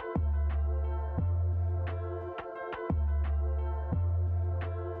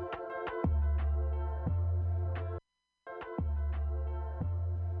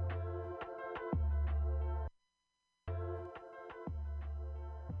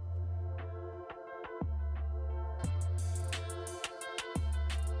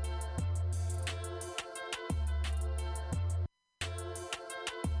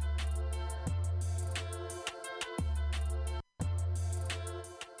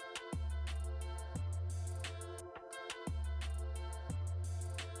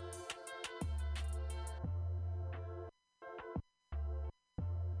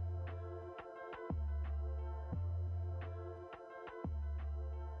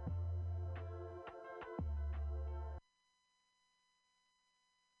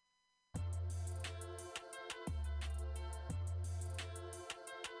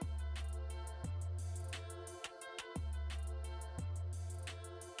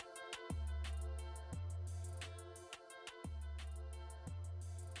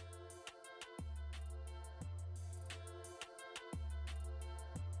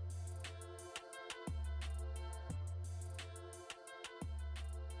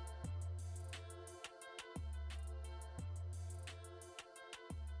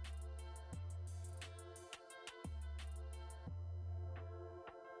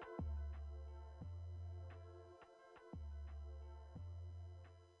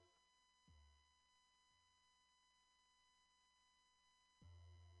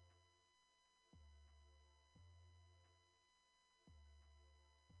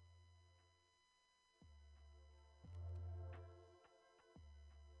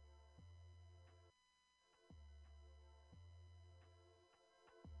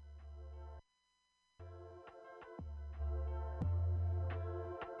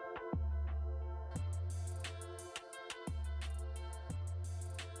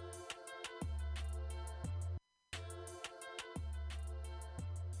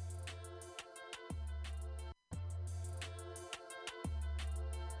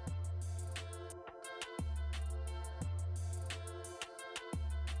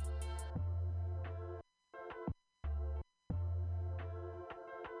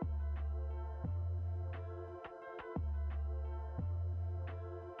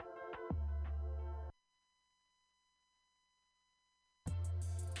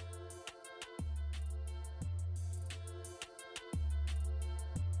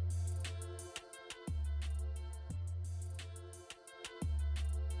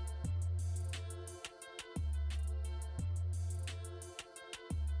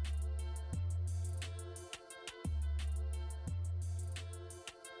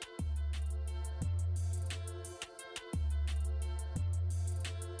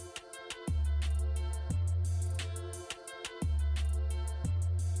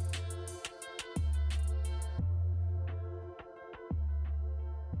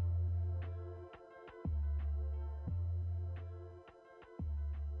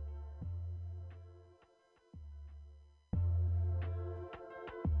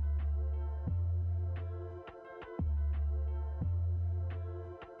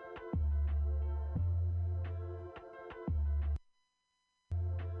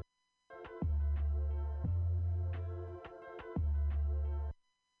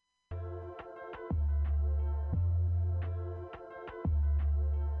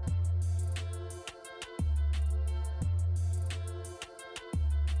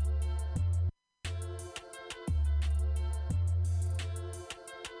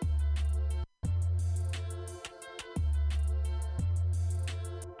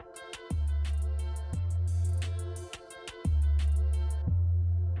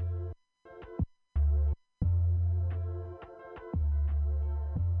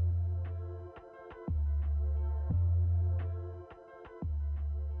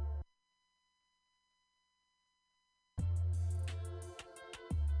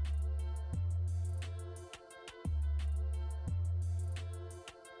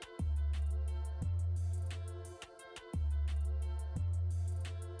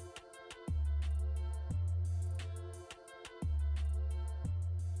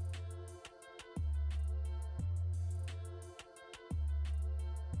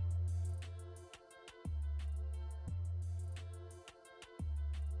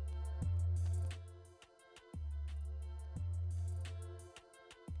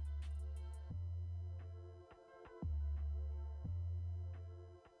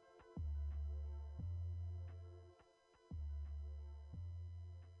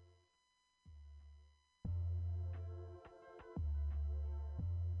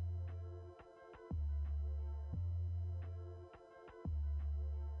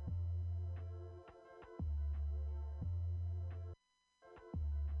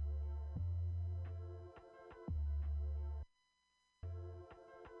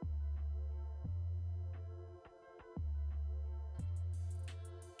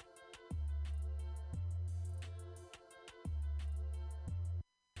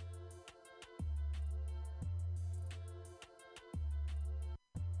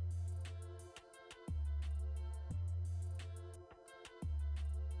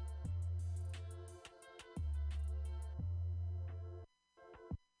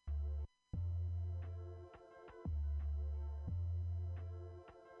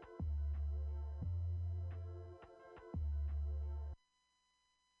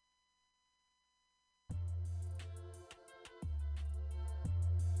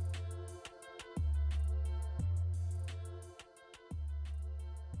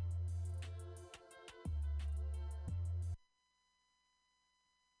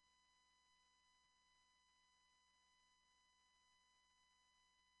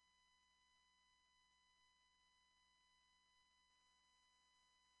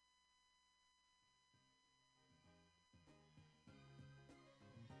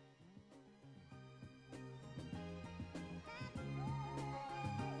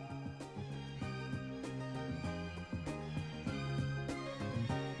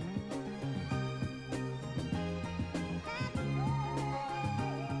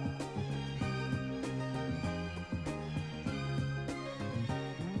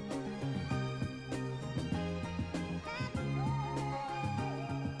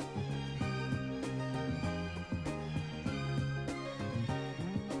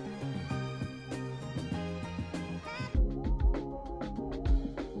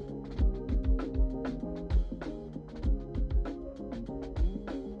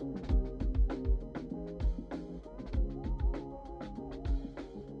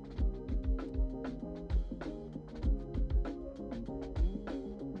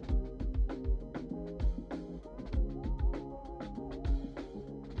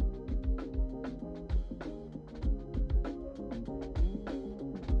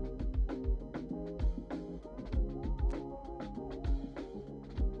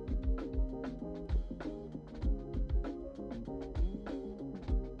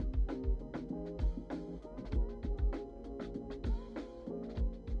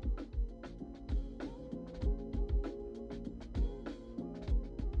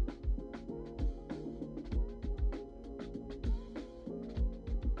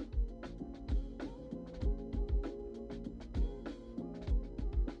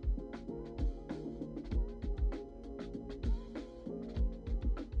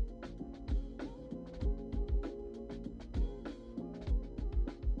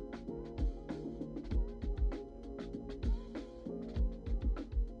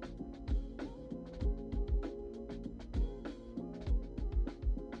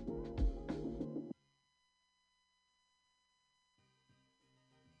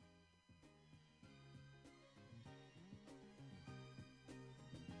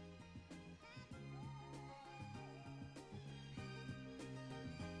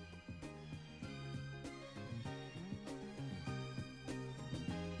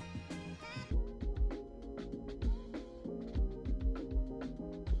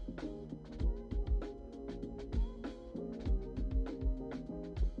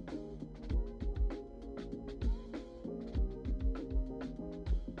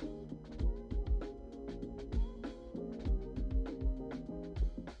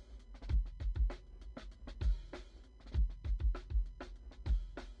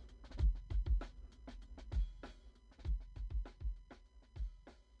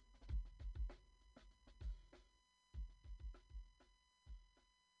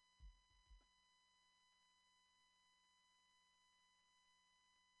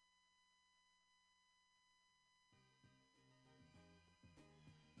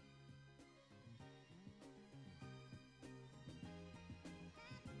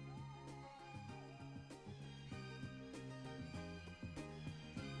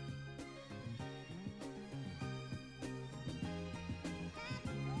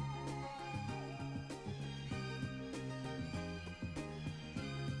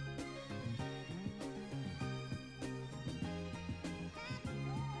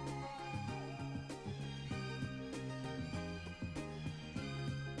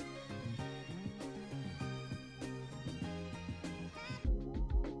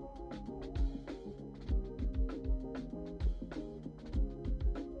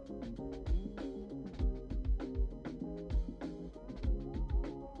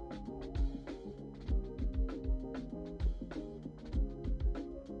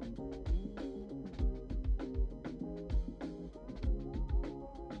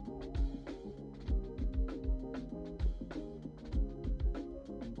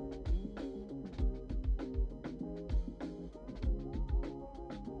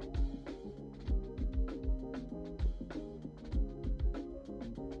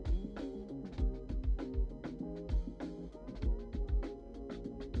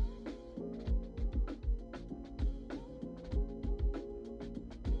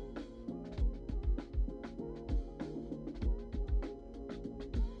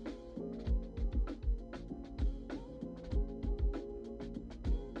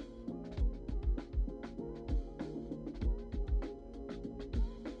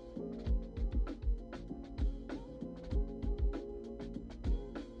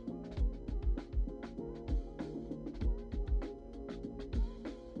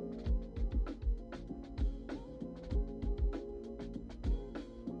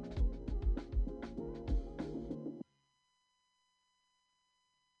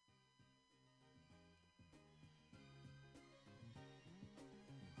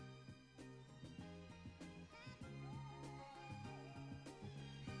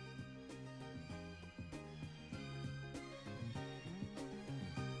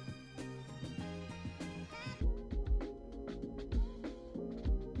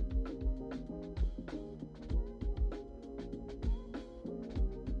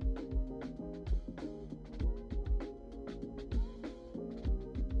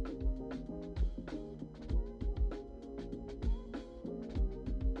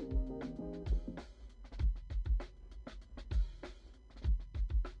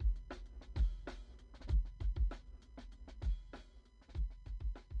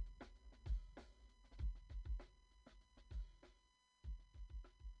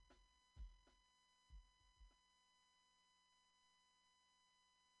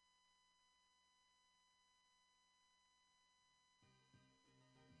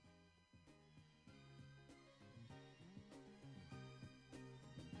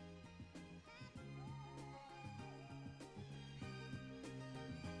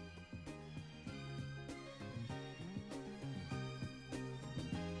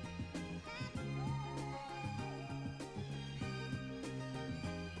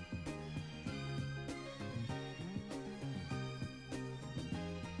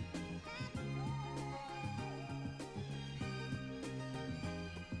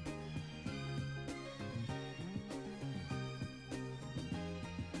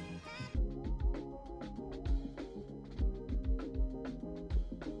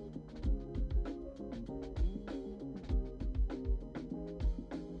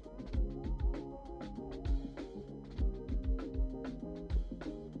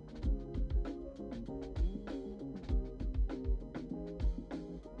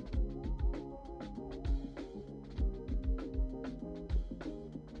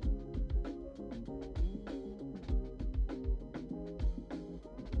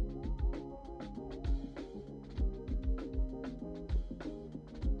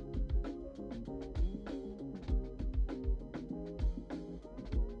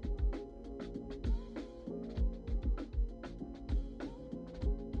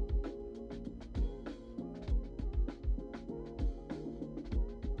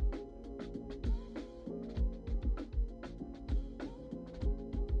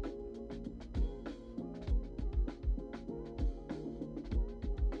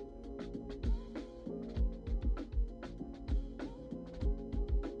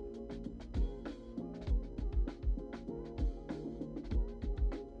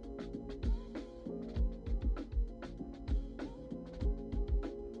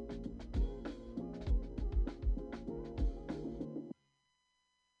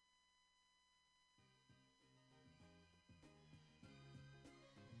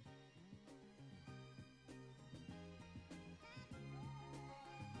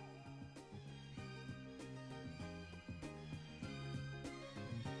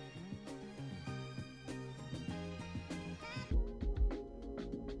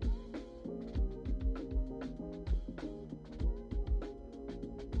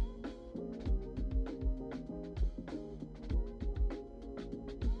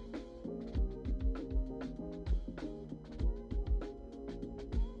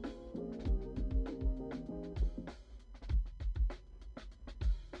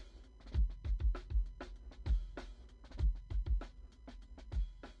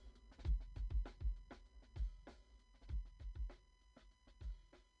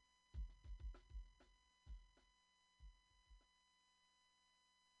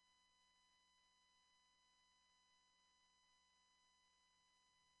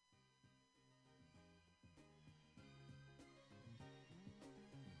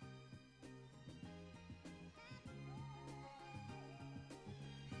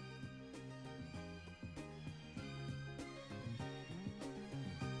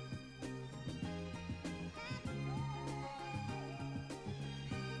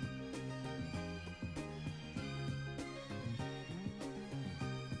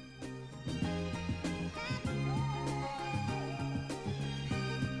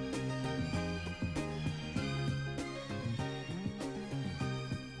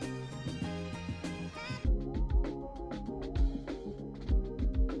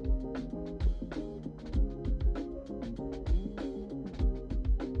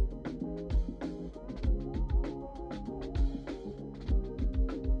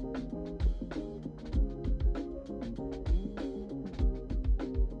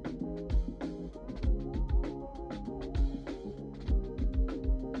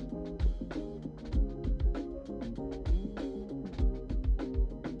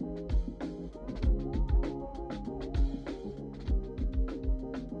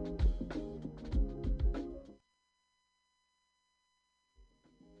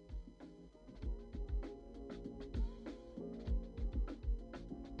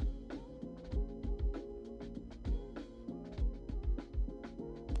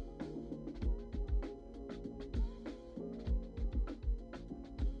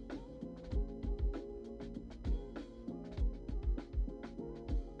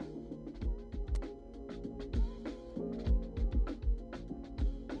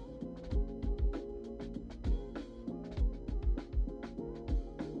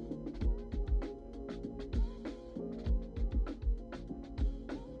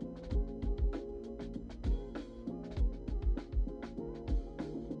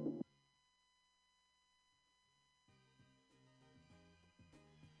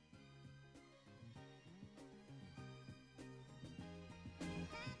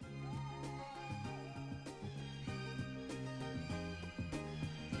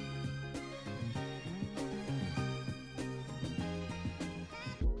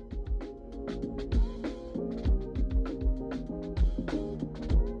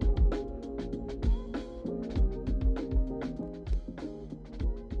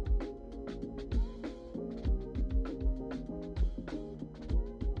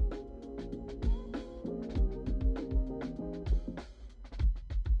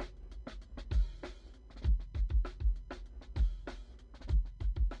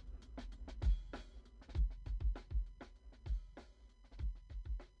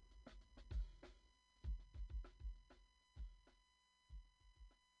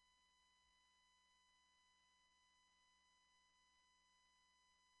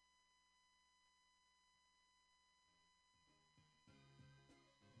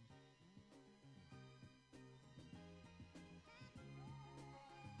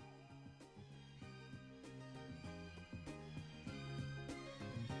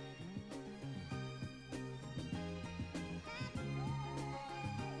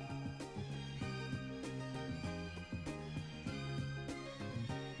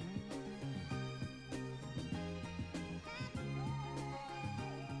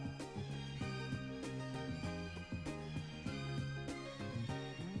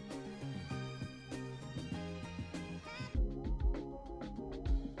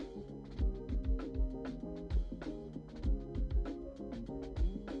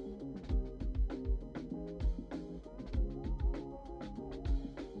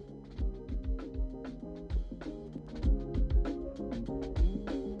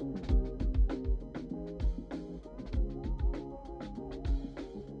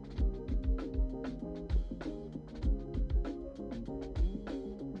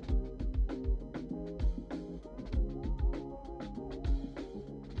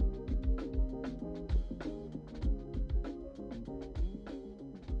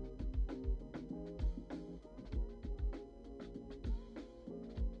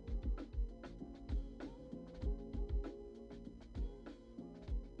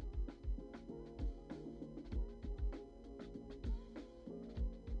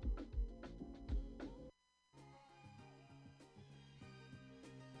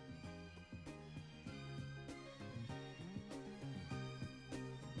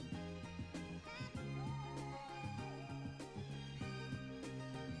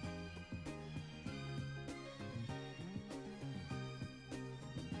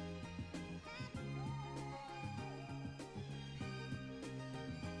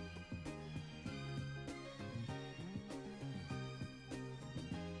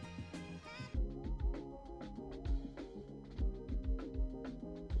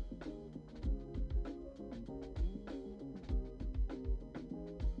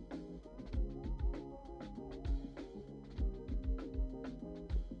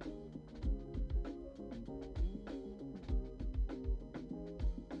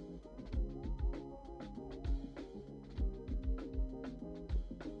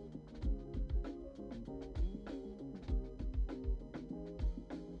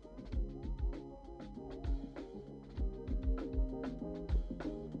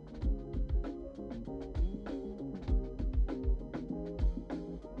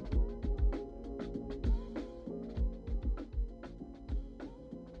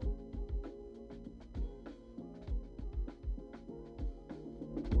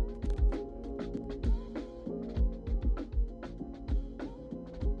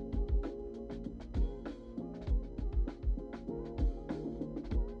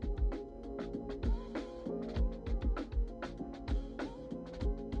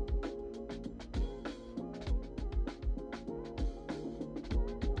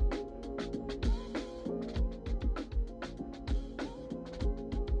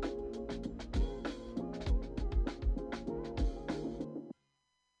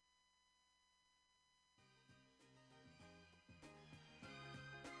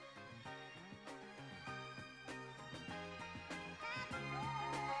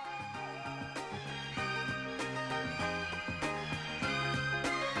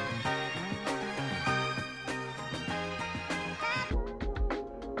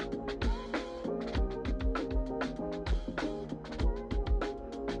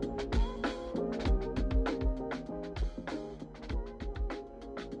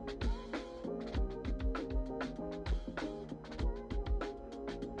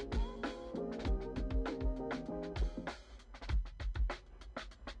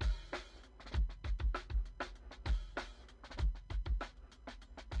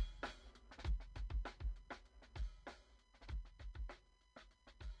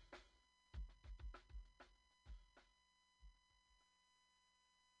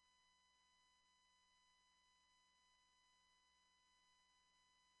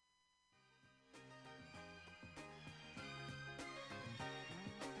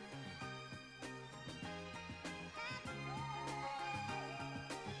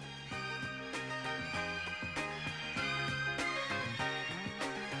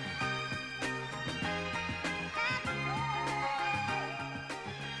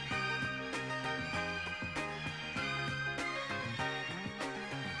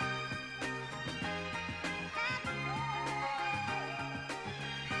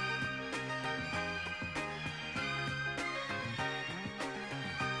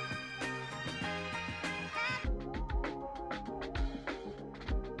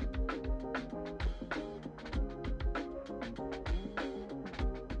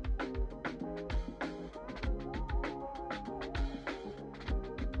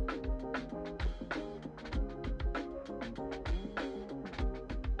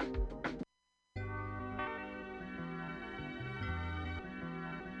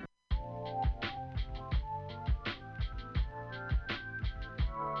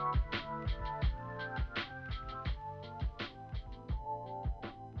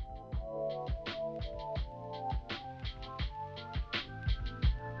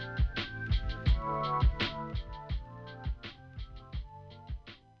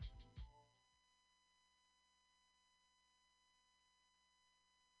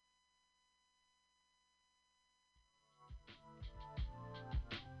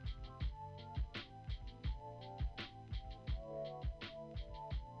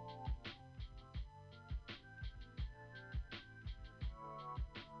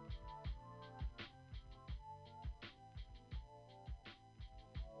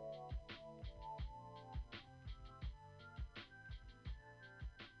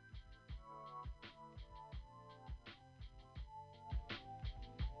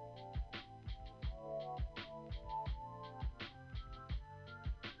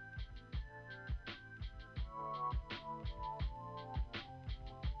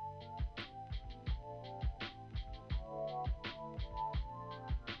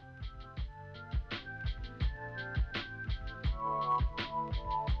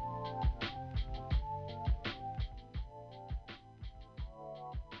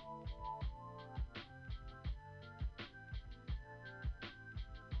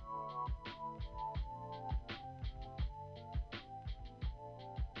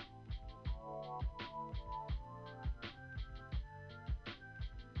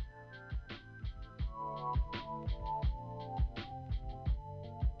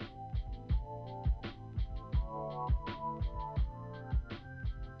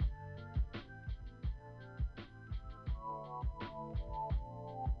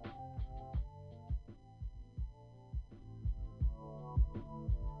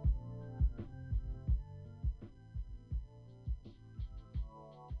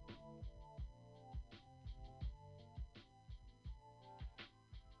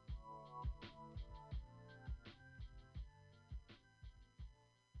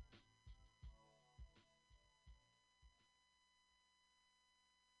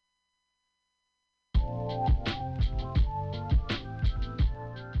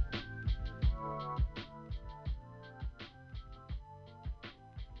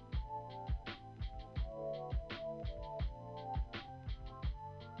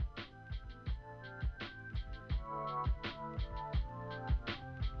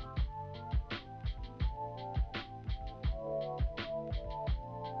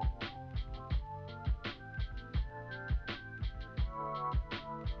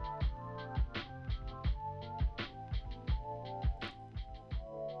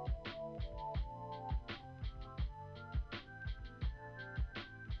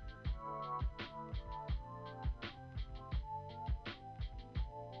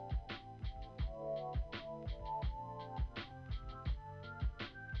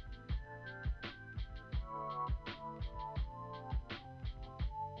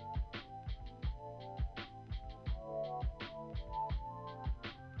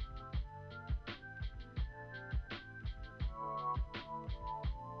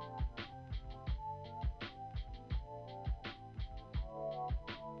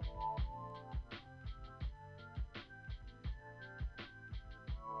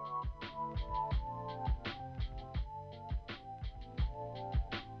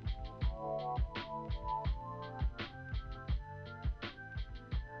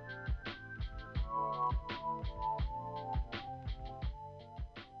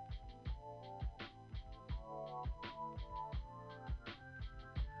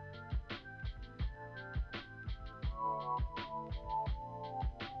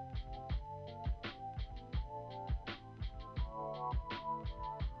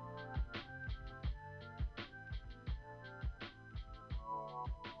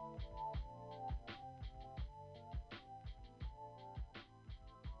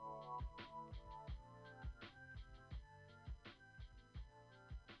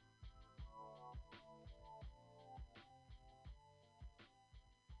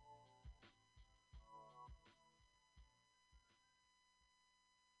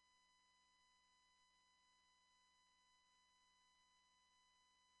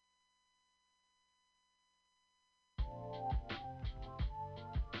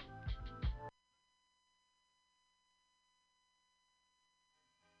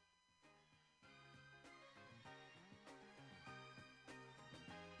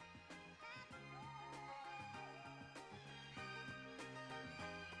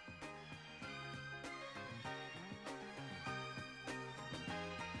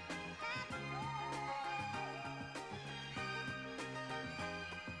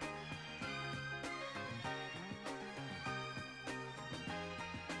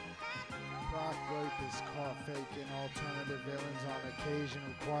 rapists caught faking alternative villains on occasion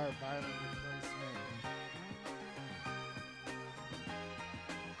require violent replacement.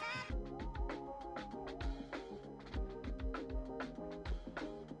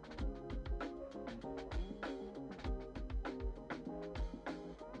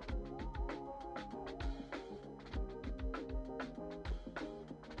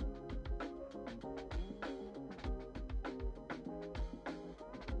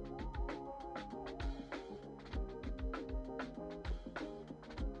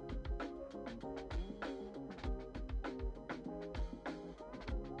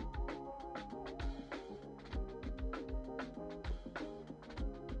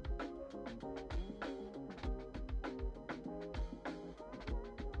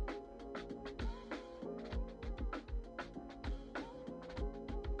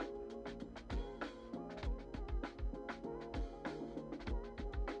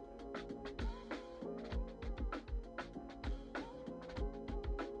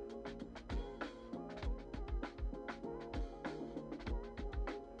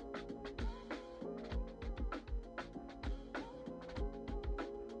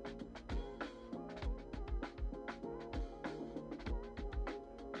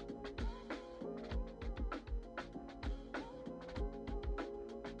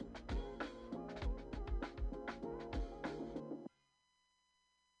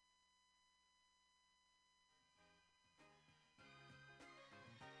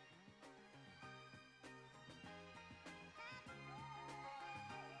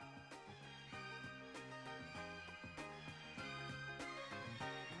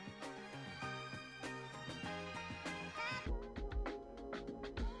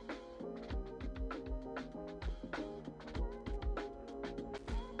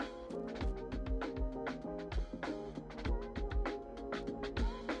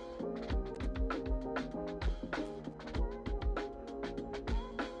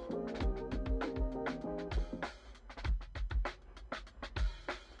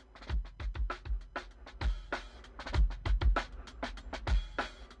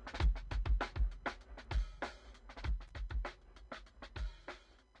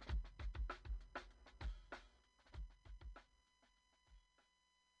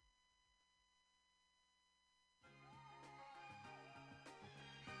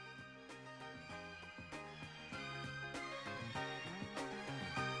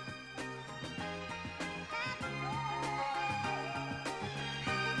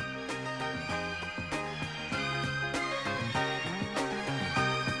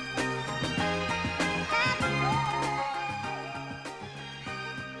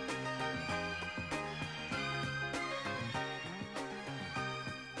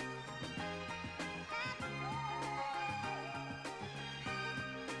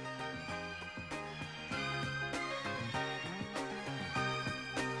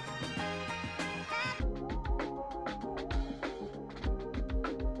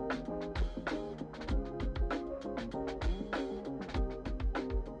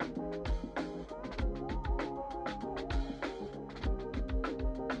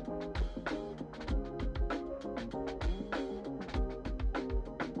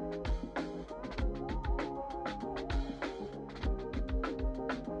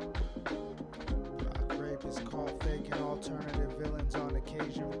 Alternative villains on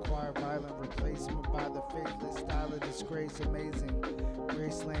occasion require violent replacement by the faithless style of disgrace. Amazing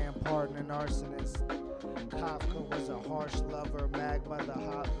Graceland pardon an arsonist. Kafka was a harsh lover, Magma the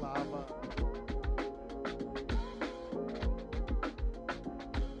hot lava.